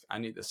just ask, "I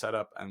need the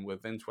setup," and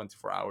within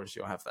 24 hours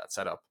you'll have that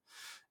setup.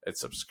 It's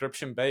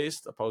subscription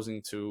based,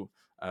 opposing to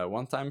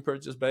one-time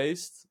purchase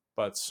based.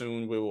 But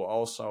soon we will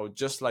also,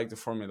 just like the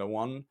Formula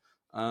One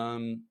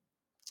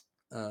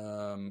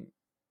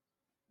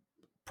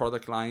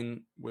product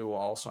line, we will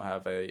also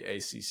have a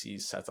ACC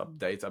setup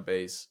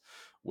database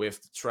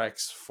with the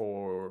tracks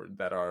for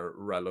that are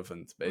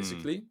relevant,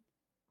 basically.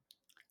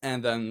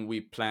 And then we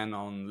plan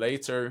on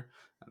later,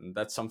 and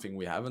that's something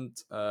we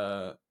haven't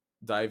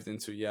dived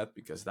into yet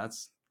because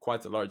that's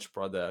quite a large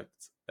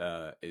product,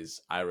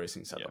 is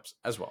iRacing setups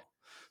as well.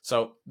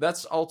 So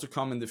that's all to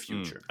come in the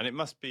future. And it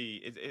must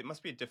be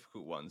a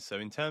difficult one. So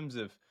in terms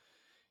of,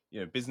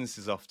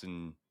 businesses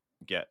often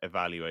get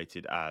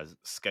evaluated as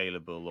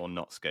scalable or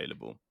not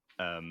scalable.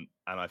 And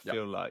I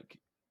feel like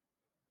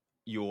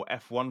your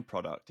F1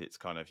 product, it's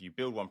kind of, you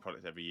build one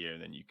product every year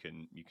and then you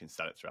can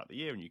sell it throughout the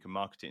year, and you can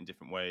market it in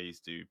different ways,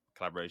 do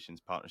collaborations,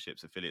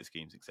 partnerships, affiliate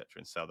schemes, etc.,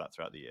 and sell that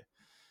throughout the year.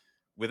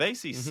 With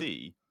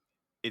ACC,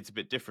 it's a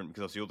bit different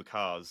because obviously all the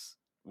cars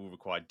will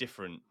require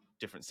different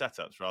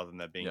setups rather than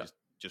there being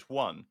just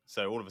one.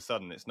 So all of a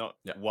sudden it's not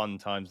 1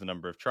 times the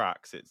number of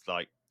tracks, it's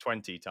like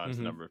 20 times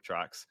the number of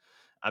tracks.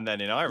 And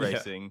then in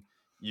iRacing,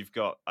 you've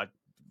got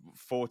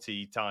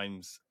 40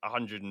 times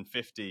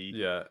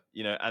 150,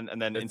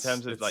 and then in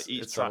terms of like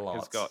each track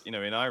has got, in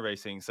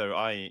iRacing. So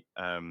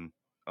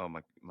oh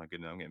my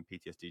goodness, I'm getting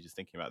PTSD just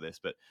thinking about this.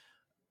 But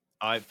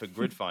for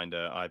Grid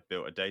Finder, I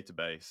built a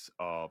database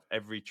of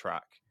every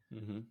track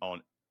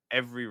on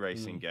every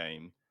racing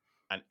game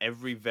and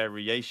every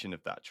variation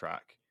of that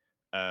track.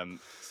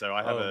 So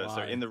I have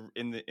so in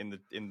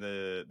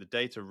the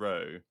data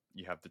row,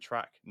 you have the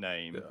track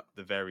name,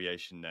 the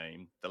variation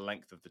name, the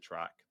length of the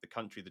track, the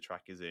country the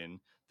track is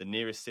in, the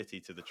nearest city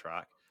to the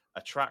track,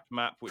 a track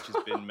map which has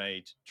been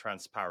made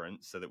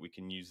transparent so that we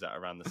can use that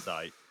around the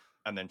site,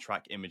 and then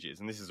track images.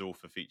 And this is all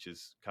for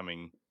features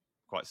coming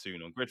quite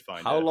soon on Grid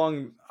Finder. How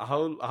long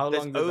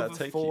did that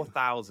take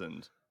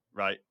 4,000,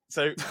 right?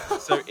 So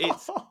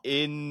it's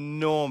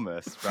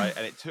enormous, right?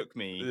 And it took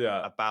me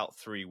about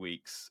 3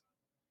 weeks,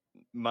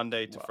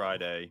 Monday to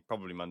Friday,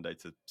 probably Monday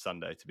to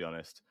Sunday, to be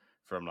honest,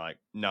 from like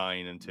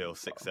 9 until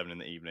 6, 7 in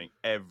the evening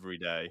every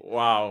day.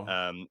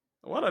 Wow.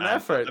 What an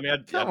effort! I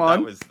mean, Come on.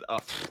 That was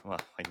well.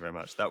 Thank you very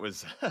much. That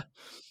was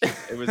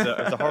it was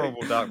a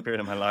horrible, dark period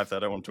of my life that I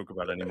don't want to talk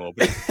about anymore.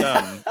 But it's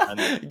done.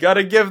 And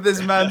gotta give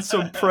this man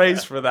some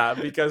praise for that,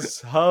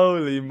 because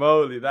holy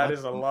moly, that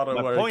is a lot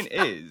of work. My point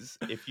is,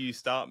 if you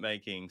start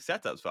making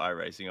setups for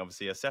iRacing,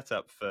 obviously a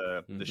setup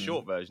for the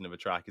short version of a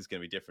track is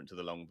going to be different to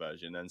the long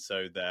version, and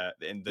so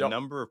in the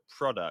number of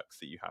products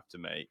that you have to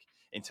make,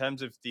 in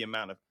terms of the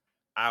amount of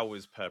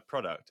hours per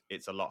product,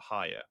 it's a lot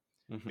higher.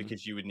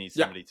 Because you would need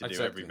somebody to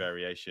do every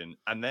variation,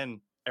 and then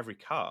every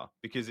car,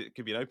 because it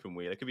could be an open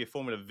wheel, it could be a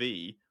Formula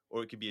V,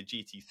 or it could be a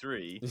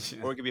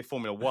GT3, or it could be a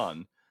Formula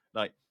One.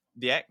 Like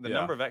the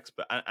number of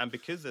expert, and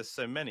because there's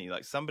so many,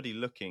 like somebody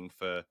looking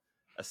for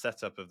a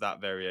setup of that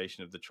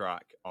variation of the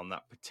track on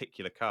that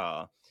particular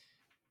car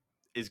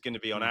is going to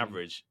be on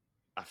average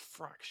a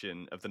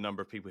fraction of the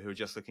number of people who are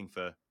just looking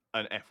for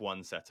an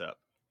F1 setup.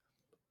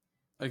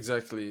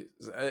 Exactly,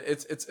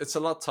 it's a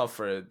lot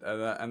tougher,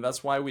 and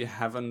that's why we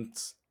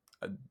haven't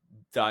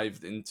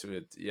dived into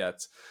it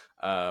yet.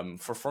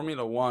 For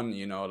Formula One,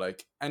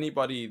 like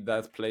anybody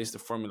that plays the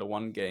Formula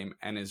One game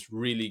and is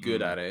really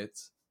good at it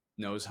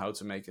knows how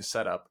to make a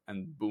setup,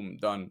 and boom,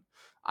 done.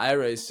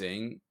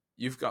 iRacing,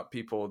 you've got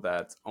people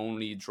that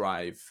only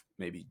drive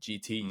maybe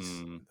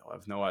GTs. I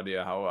have no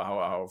idea how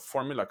a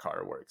Formula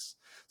car works.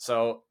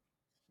 So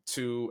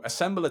to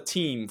assemble a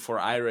team for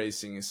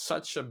iRacing is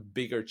such a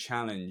bigger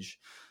challenge.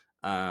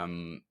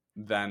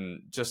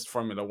 than just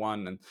Formula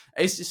One. And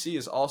ACC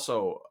is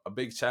also a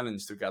big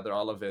challenge to gather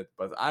all of it,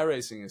 but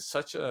iRacing is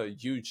such a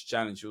huge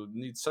challenge. You'll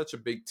need such a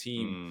big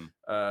team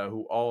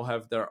who all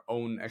have their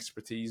own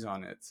expertise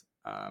on it.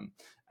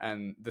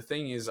 And the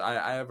thing is,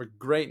 I have a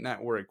great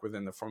network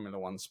within the Formula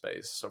One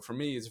space. So for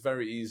me, it's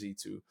very easy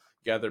to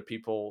gather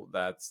people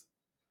that,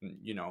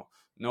 know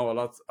a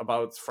lot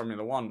about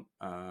Formula One.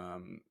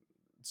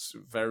 It's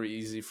very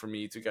easy for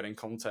me to get in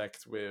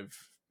contact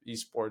with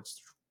esports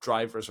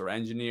drivers or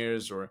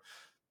engineers or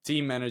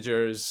team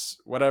managers,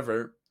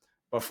 whatever.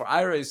 But for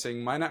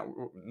iRacing,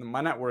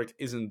 my network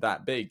isn't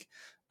that big.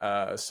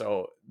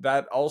 So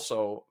that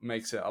also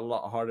makes it a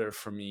lot harder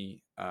for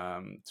me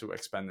to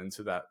expand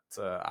into that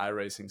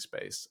iRacing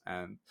space.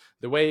 And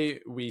the way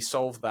we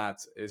solve that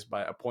is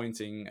by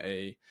appointing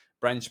a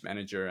branch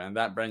manager, and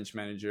that branch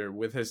manager,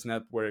 with his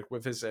network,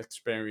 with his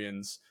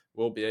experience,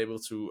 will be able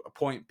to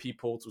appoint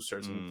people to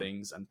certain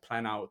things and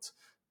plan out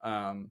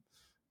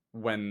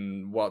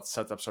what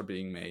setups are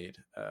being made,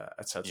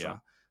 etc. Yeah.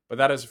 But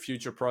that is a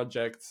future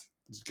project.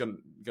 It's gonna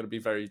be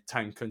very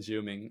time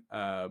consuming,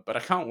 but I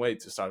can't wait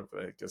to start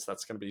with it because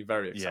that's gonna be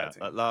very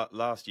exciting. Yeah,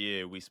 last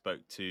year we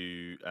spoke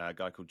to a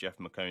guy called Jeff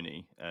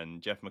McConey,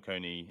 and Jeff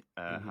McConey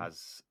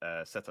has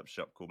a setup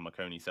shop called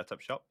McConey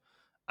Setup Shop,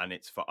 and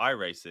it's for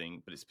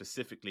iRacing, but it's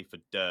specifically for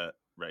dirt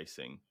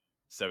racing.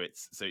 So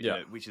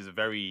which is a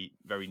very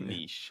very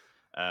niche.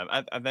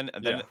 And then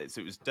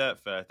so it was dirt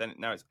first, then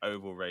now it's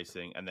oval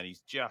racing, and then he's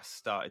just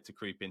started to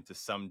creep into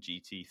some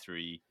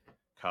GT3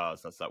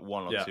 cars. That's like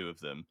one or two of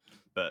them,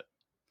 but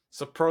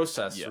it's a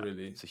process,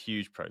 really. It's a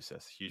huge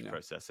process,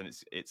 and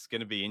it's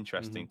going to be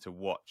interesting to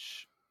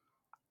watch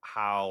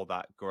how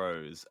that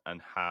grows,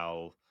 and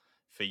how,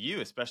 for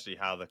you especially,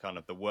 how the kind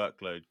of the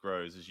workload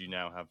grows as you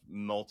now have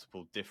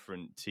multiple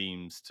different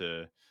teams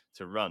to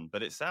run.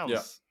 But it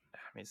sounds,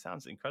 it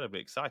sounds incredibly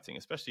exciting,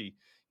 especially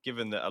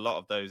given that a lot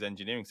of those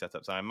engineering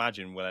setups, I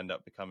imagine, will end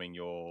up becoming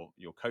your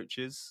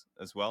coaches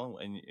as well,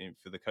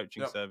 for the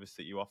coaching service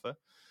that you offer.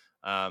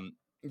 A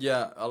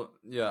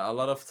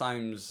lot of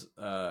times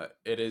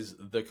it is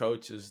the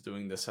coaches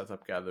doing the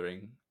setup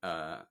gathering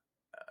and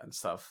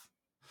stuff,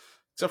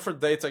 except for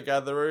data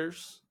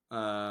gatherers.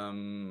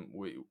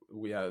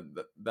 We have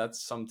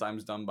that's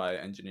sometimes done by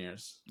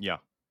engineers. Yeah,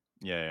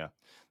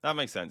 that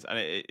makes sense. And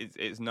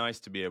it's nice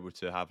to be able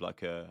to have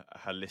like a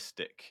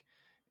holistic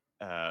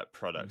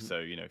product. So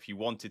if you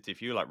wanted to,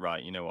 if you're like,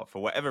 right, you know what,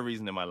 for whatever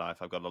reason in my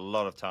life I've got a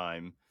lot of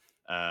time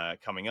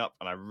coming up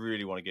and I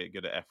really want to get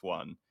good at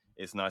F1,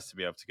 it's nice to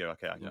be able to go,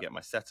 okay, I can get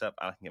my setup,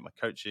 and I can get my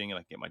coaching, and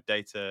I can get my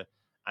data.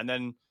 And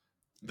then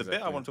the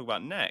bit I want to talk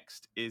about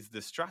next is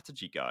the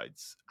strategy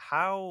guides.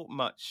 How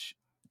much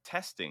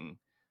testing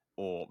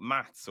or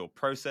maths or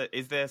process,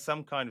 is there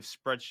some kind of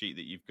spreadsheet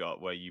that you've got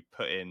where you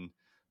put in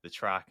the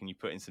track and you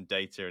put in some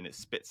data and it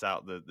spits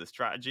out the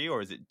strategy,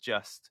 or is it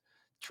just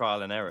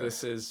trial and error?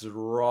 This is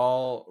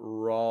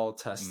raw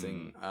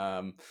testing.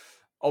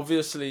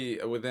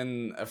 Obviously,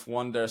 within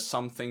F1, there's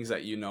some things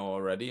that you know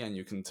already and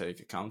you can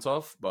take account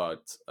of.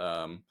 But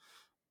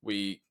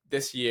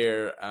this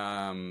year,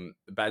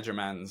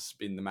 Badgerman's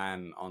been the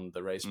man on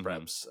the race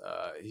preps.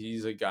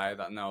 He's a guy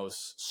that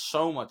knows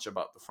so much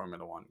about the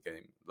Formula One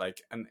game,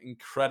 like an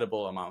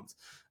incredible amount.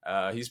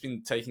 He's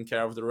been taking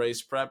care of the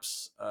race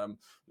preps.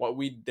 What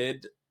we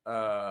did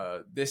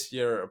this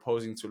year,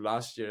 opposing to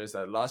last year, is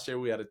that last year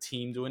we had a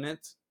team doing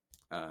it.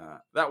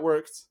 That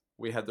worked.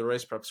 We had the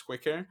race preps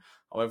quicker.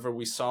 However,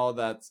 we saw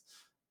that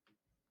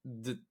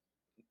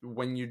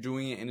when you're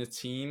doing it in a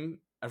team,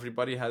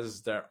 everybody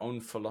has their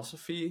own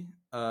philosophy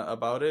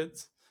about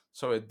it.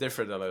 So it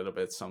differed a little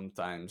bit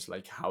sometimes,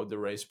 like how the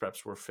race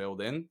preps were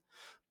filled in.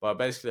 But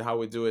basically how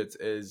we do it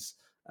is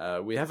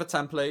we have a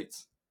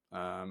template,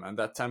 and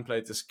that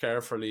template is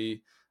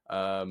carefully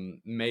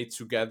made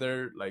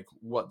together. Like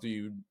what do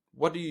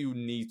you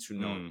need to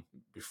know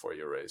before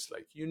your race?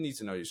 Like you need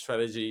to know your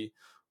strategy,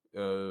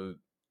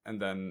 and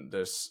then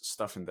there's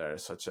stuff in there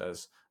such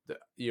as the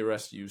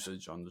ERS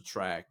usage on the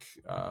track,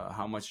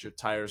 how much your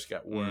tires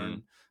get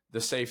worn,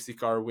 the safety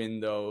car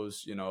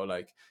windows,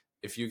 like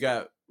if you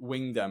get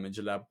wing damage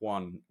lap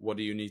 1, what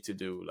do you need to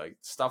do? Like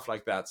stuff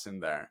like that's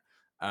in there.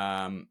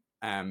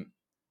 And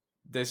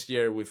this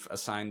year we've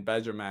assigned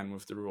Badgerman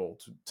with the role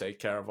to take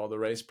care of all the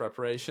race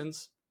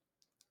preparations,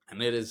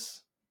 and it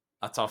is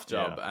a tough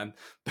job. And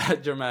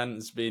Badgerman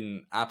has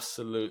been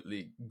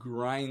absolutely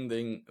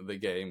grinding the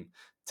game,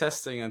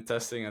 testing and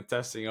testing and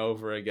testing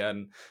over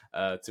again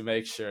to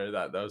make sure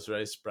that those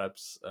race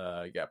preps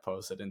get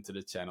posted into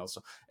the channel.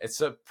 So it's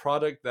a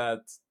product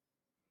that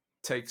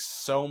takes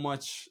so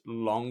much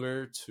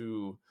longer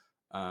to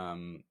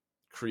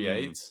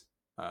create,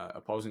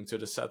 opposing to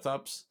the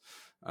setups,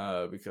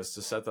 because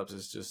the setups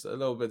is just a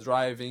little bit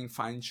driving,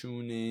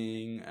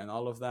 fine-tuning, and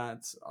all of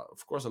that.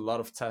 Of course, a lot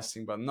of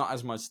testing, but not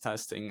as much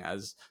testing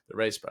as the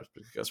race preps,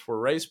 because for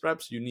race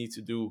preps, you need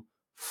to do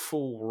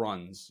full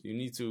runs. You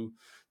need to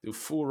do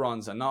full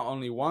runs, and not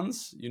only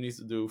once, you need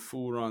to do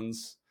full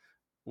runs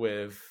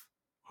with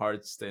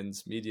hard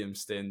stints, medium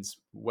stints,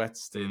 wet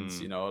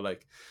stints,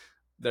 like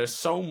there's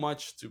so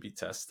much to be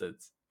tested.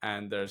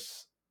 and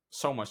there's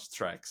so much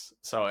tracks,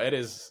 so it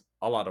is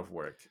a lot of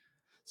work.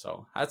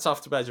 So hats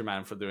off to Badger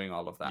Man for doing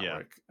all of that Yeah,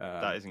 work.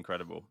 that is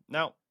incredible.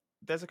 Now,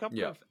 there's a couple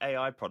Yeah. of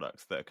AI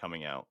products that are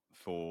coming out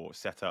for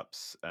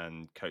setups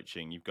and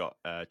coaching. You've got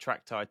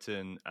Track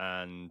Titan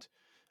and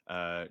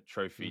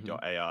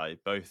Trophy.ai,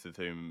 both of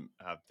whom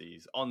have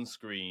these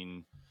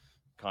on-screen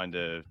kind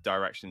of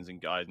directions and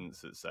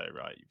guidance that say,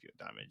 right, if you're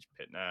damaged,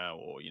 pit now,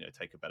 or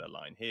take a better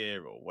line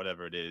here, or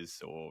whatever it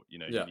is, or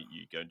Yeah.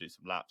 you go and do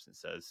some laps and it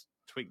says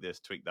tweak this,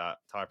 tweak that,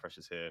 tire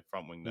pressure's here,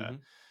 front wing there.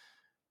 Mm-hmm.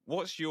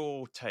 What's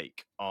your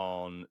take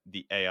on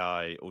the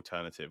AI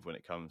alternative when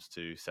it comes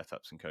to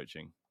setups and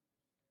coaching?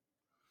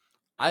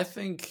 I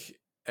think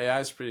AI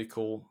is pretty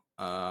cool.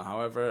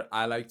 However,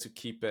 I like to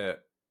keep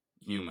it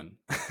human.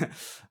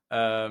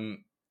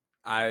 um,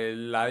 I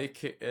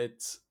like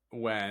it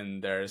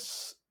when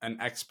there's an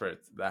expert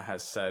that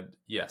has said,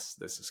 yes,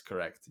 this is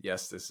correct.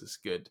 Yes, this is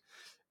good.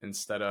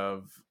 Instead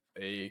of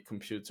a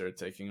computer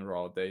taking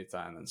raw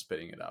data and then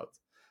spitting it out.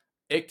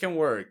 It can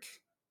work,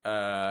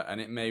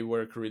 and it may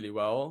work really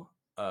well,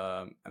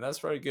 and that's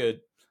very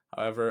good.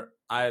 However,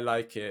 I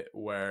like it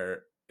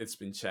where it's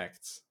been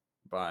checked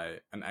by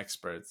an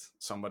expert,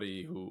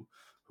 somebody who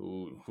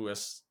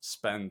has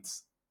spent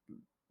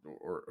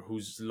or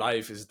whose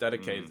life is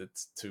dedicated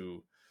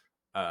to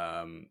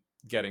um,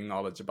 getting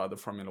knowledge about the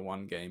Formula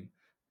One game,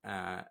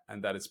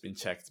 and that it's been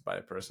checked by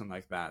a person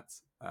like that.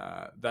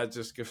 That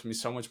just gives me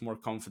so much more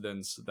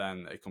confidence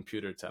than a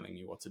computer telling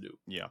you what to do.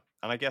 Yeah,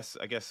 and I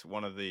guess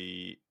one of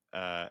the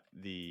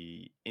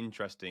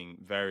interesting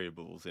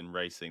variables in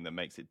racing that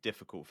makes it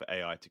difficult for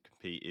AI to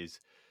compete is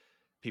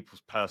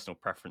people's personal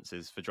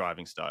preferences for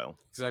driving style.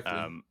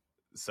 Exactly.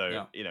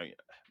 So Yeah.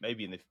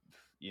 maybe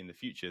in the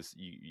futures,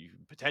 you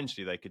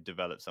potentially they could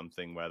develop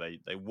something where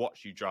they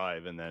watch you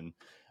drive and then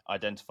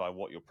identify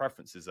what your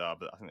preferences are.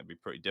 But I think that'd be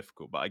pretty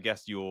difficult. But I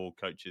guess your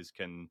coaches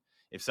can,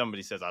 if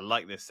somebody says I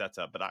like this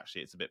setup, but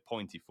actually it's a bit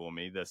pointy for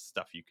me, there's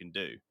stuff you can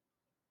do.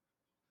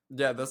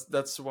 Yeah,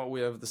 that's what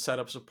we have the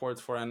setup support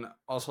for, and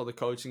also the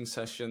coaching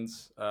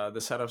sessions. The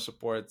setup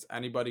support,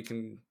 anybody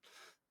can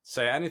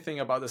say anything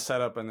about the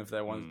setup, and if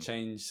they want to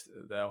change,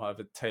 they'll have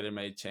it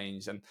tailor-made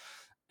change. And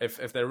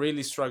if they're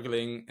really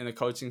struggling in a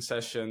coaching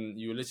session,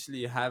 you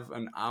literally have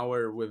an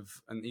hour with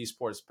an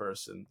esports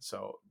person,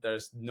 so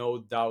there's no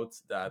doubt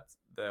that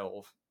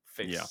they'll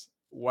fix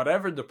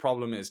whatever the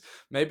problem is.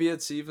 Maybe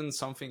it's even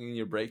something in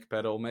your brake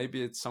pedal,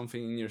 maybe it's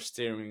something in your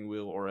steering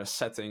wheel or a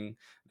setting.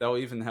 They'll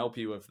even help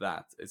you with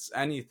that. It's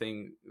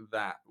anything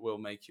that will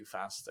make you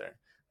faster,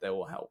 they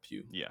will help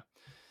you. Yeah.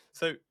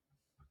 So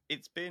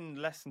it's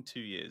been less than 2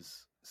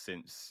 years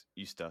since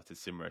you started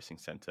Simracing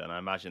Centre, and I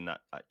imagine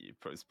that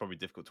it's probably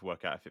difficult to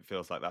work out if it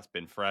feels like that's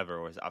been forever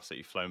or has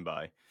absolutely flown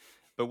by.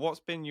 But what's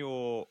been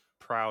your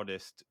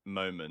proudest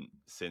moment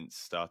since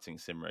starting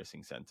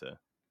Simracing Centre?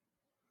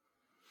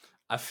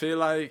 I feel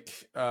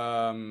like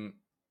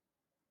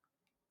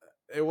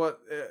it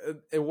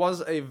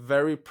was a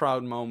very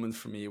proud moment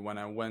for me when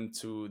I went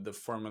to the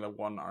Formula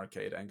One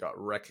arcade and got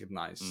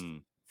recognized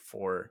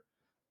for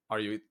are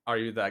you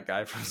that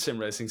guy from Sim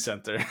Racing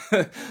Center?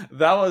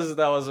 that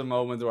was a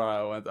moment where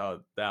I went,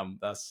 oh damn,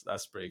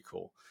 that's pretty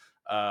cool.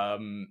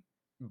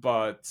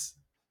 But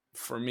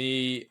for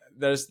me,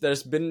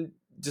 there's been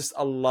just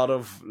a lot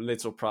of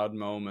little proud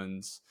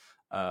moments,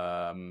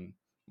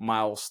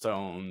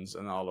 milestones,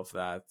 and all of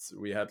that.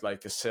 We had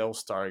like a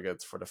sales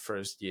target for the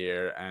first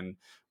year, and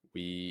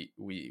we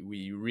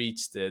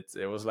reached it.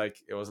 It was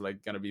like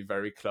gonna be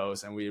very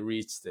close, and we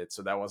reached it.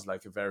 So that was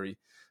like a very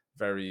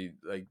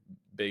like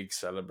big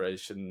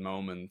celebration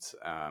moment.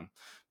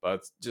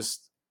 But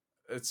just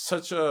it's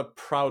such a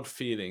proud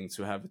feeling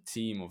to have a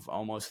team of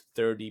almost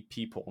 30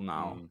 people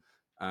now,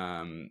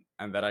 and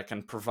that I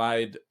can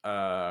provide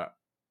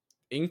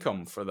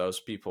income for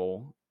those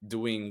people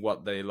doing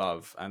what they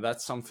love. And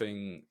that's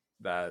something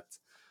that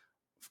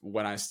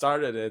when I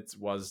started it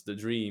was the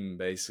dream,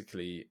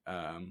 basically,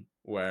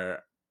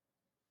 where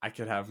I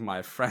could have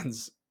my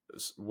friends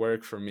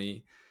work for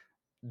me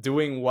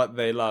doing what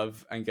they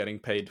love and getting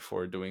paid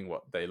for doing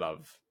what they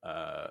love,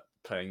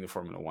 playing the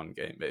Formula One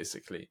game,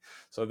 basically.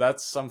 So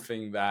that's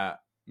something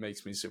that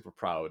makes me super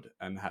proud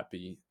and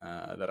happy,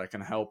 that I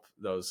can help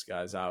those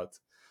guys out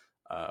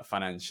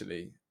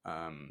financially,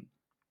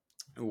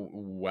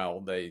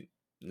 while they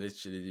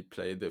literally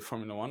play the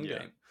Formula One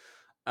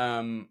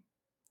game.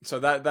 So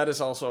that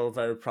is also a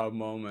very proud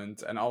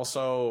moment. And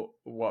also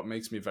what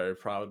makes me very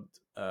proud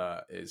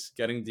is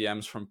getting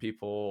DMs from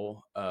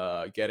people,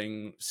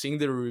 seeing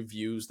the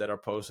reviews that are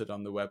posted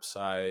on the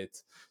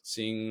website,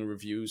 seeing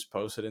reviews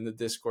posted in the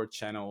Discord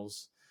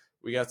channels.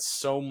 We got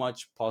so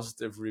much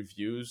positive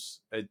reviews.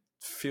 It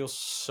feels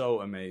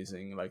so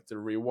amazing. Like the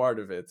reward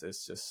of it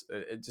is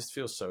it just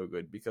feels so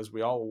good because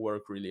we all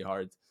work really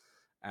hard,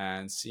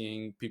 and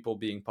seeing people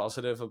being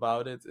positive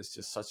about it is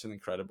just such an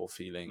incredible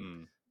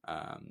feeling.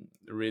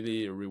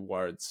 Really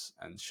rewards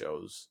and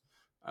shows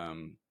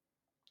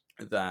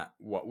that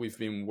what we've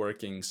been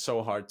working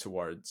so hard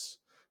towards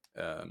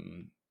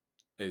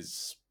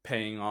is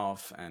paying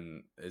off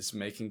and is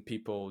making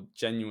people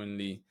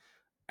genuinely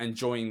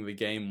enjoying the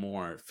game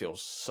more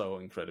feels so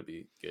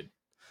incredibly good.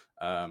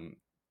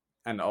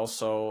 And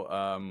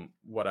also,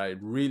 what I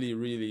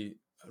really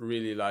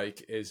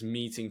like is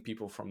meeting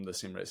people from the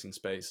sim racing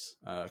space,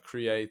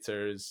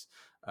 creators,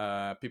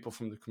 people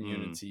from the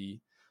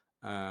community.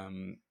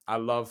 I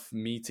love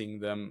meeting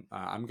them.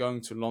 I'm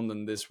going to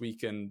London this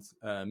weekend,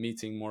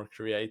 meeting more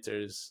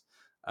creators.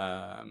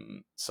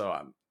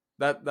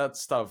 That's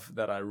stuff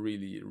that I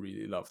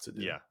really love to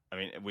do. Yeah, I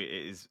mean,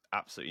 it is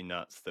absolutely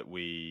nuts that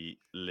we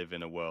live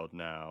in a world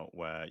now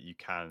where you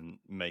can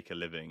make a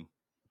living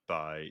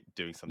by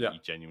doing something Yeah, you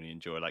genuinely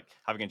enjoy. Like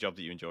having a job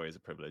that you enjoy is a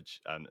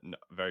privilege, and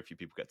very few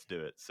people get to do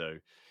it. So,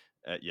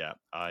 yeah,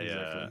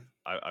 exactly.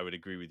 I would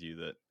agree with you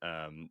that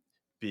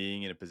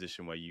being in a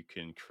position where you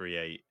can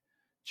create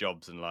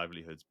jobs and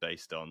livelihoods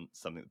based on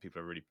something that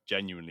people are really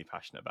genuinely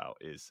passionate about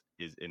is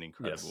an Yes,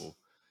 incredible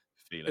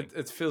feeling.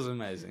 it feels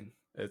amazing.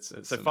 It's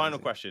So, final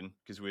amazing. question,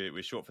 because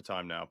we're short for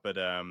time now, but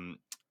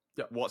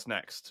Yeah. what's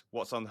next?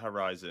 What's on the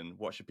horizon?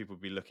 What should people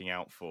be looking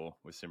out for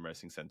with Sim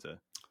Racing Center?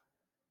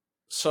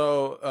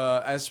 So,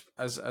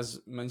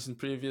 as mentioned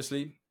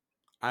previously,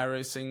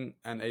 iRacing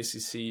and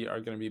ACC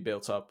are going to be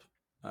built up.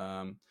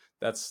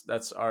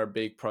 That's our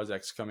big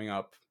projects coming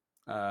up.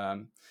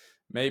 Um,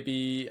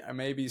 maybe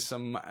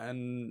some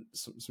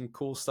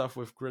cool stuff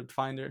with Grid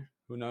Finder.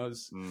 Who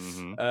knows?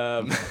 Mm-hmm.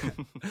 Um,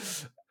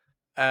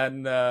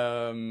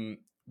 and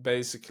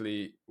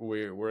basically,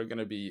 we're going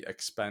to be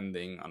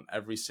expanding on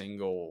every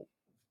single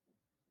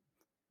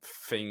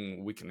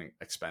thing we can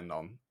expand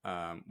on.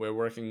 We're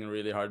working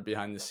really hard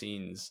behind the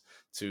scenes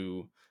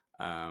to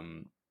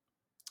um,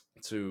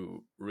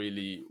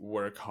 really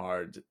work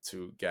hard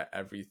to get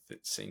every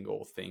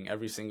single thing,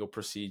 every single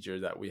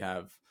procedure that we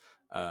have,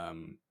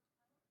 um,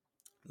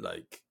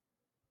 like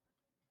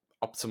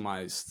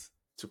optimized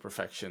to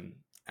perfection.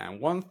 And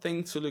one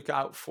thing to look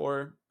out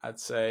for, I'd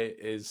say,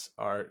 is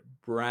our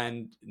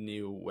brand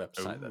new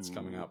website that's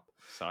coming Ooh, up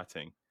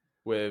exciting.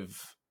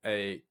 with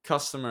a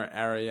customer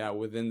area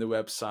within the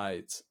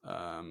website,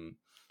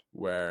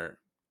 where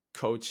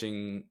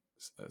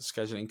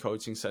scheduling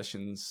coaching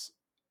sessions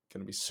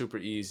going to be super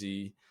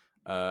easy.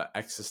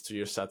 Access to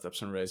your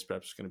setups and race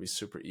preps is going to be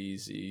super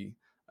easy.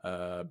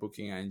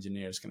 Booking an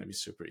engineer is going to be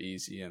super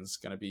easy, and it's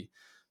going to be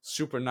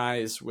super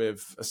nice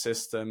with a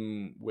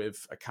system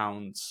with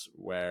accounts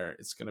where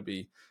it's going to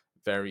be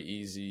very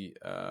easy,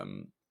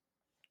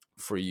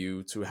 for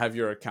you to have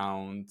your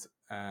account,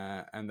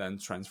 and then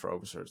transfer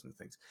over certain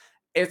things.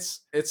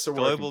 It's a work in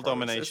Global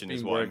progress. It's domination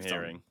is been what I'm worked on.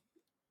 hearing.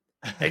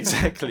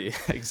 Exactly,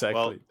 Well,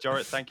 exactly.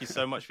 Jorrit, thank you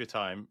so much for your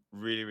time.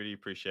 Really, really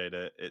appreciate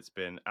it. It's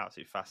been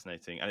absolutely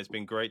fascinating. And it's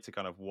been great to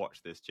kind of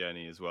watch this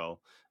journey as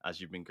well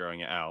as you've been growing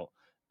it out.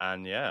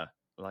 And yeah,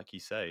 like you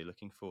say,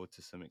 looking forward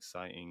to some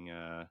exciting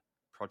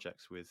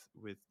projects with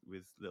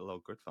little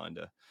old Grid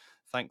Finder.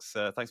 Thanks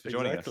for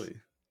joining us. Exactly.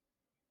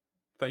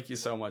 Thank you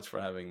so much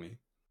for having me.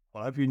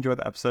 Well, I hope you enjoyed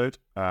the episode.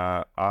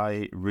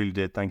 I really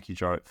did. Thank you,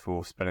 Jorrit,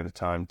 for spending the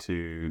time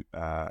to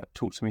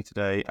talk to me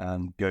today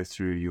and go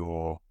through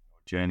your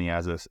journey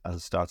as a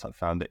startup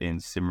founder in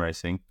sim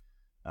racing.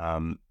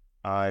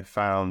 I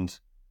found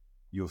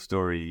your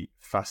story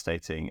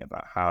fascinating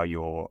about how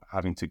you're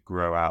having to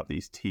grow out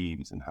these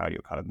teams and how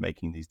you're kind of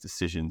making these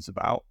decisions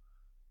about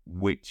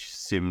which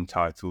sim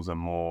titles are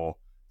more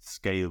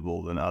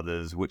scalable than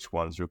others, which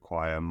ones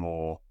require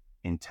more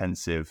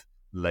intensive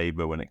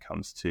labor when it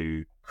comes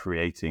to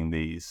creating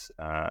these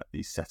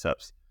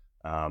setups.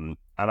 And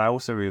I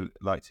also really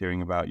liked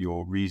hearing about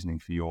your reasoning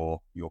for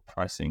your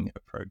pricing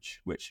approach,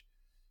 which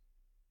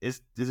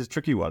is a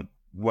tricky one.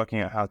 Working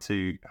out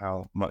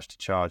how much to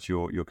charge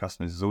your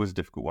customers is always a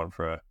difficult one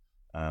for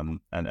an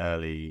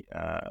early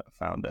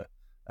founder.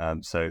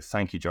 So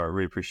thank you, Joe. I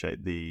really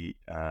appreciate the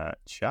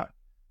chat.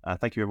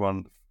 Thank you,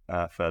 everyone,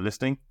 for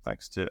listening.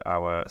 Thanks to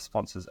our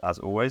sponsors, as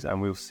always,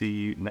 and we'll see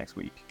you next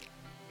week.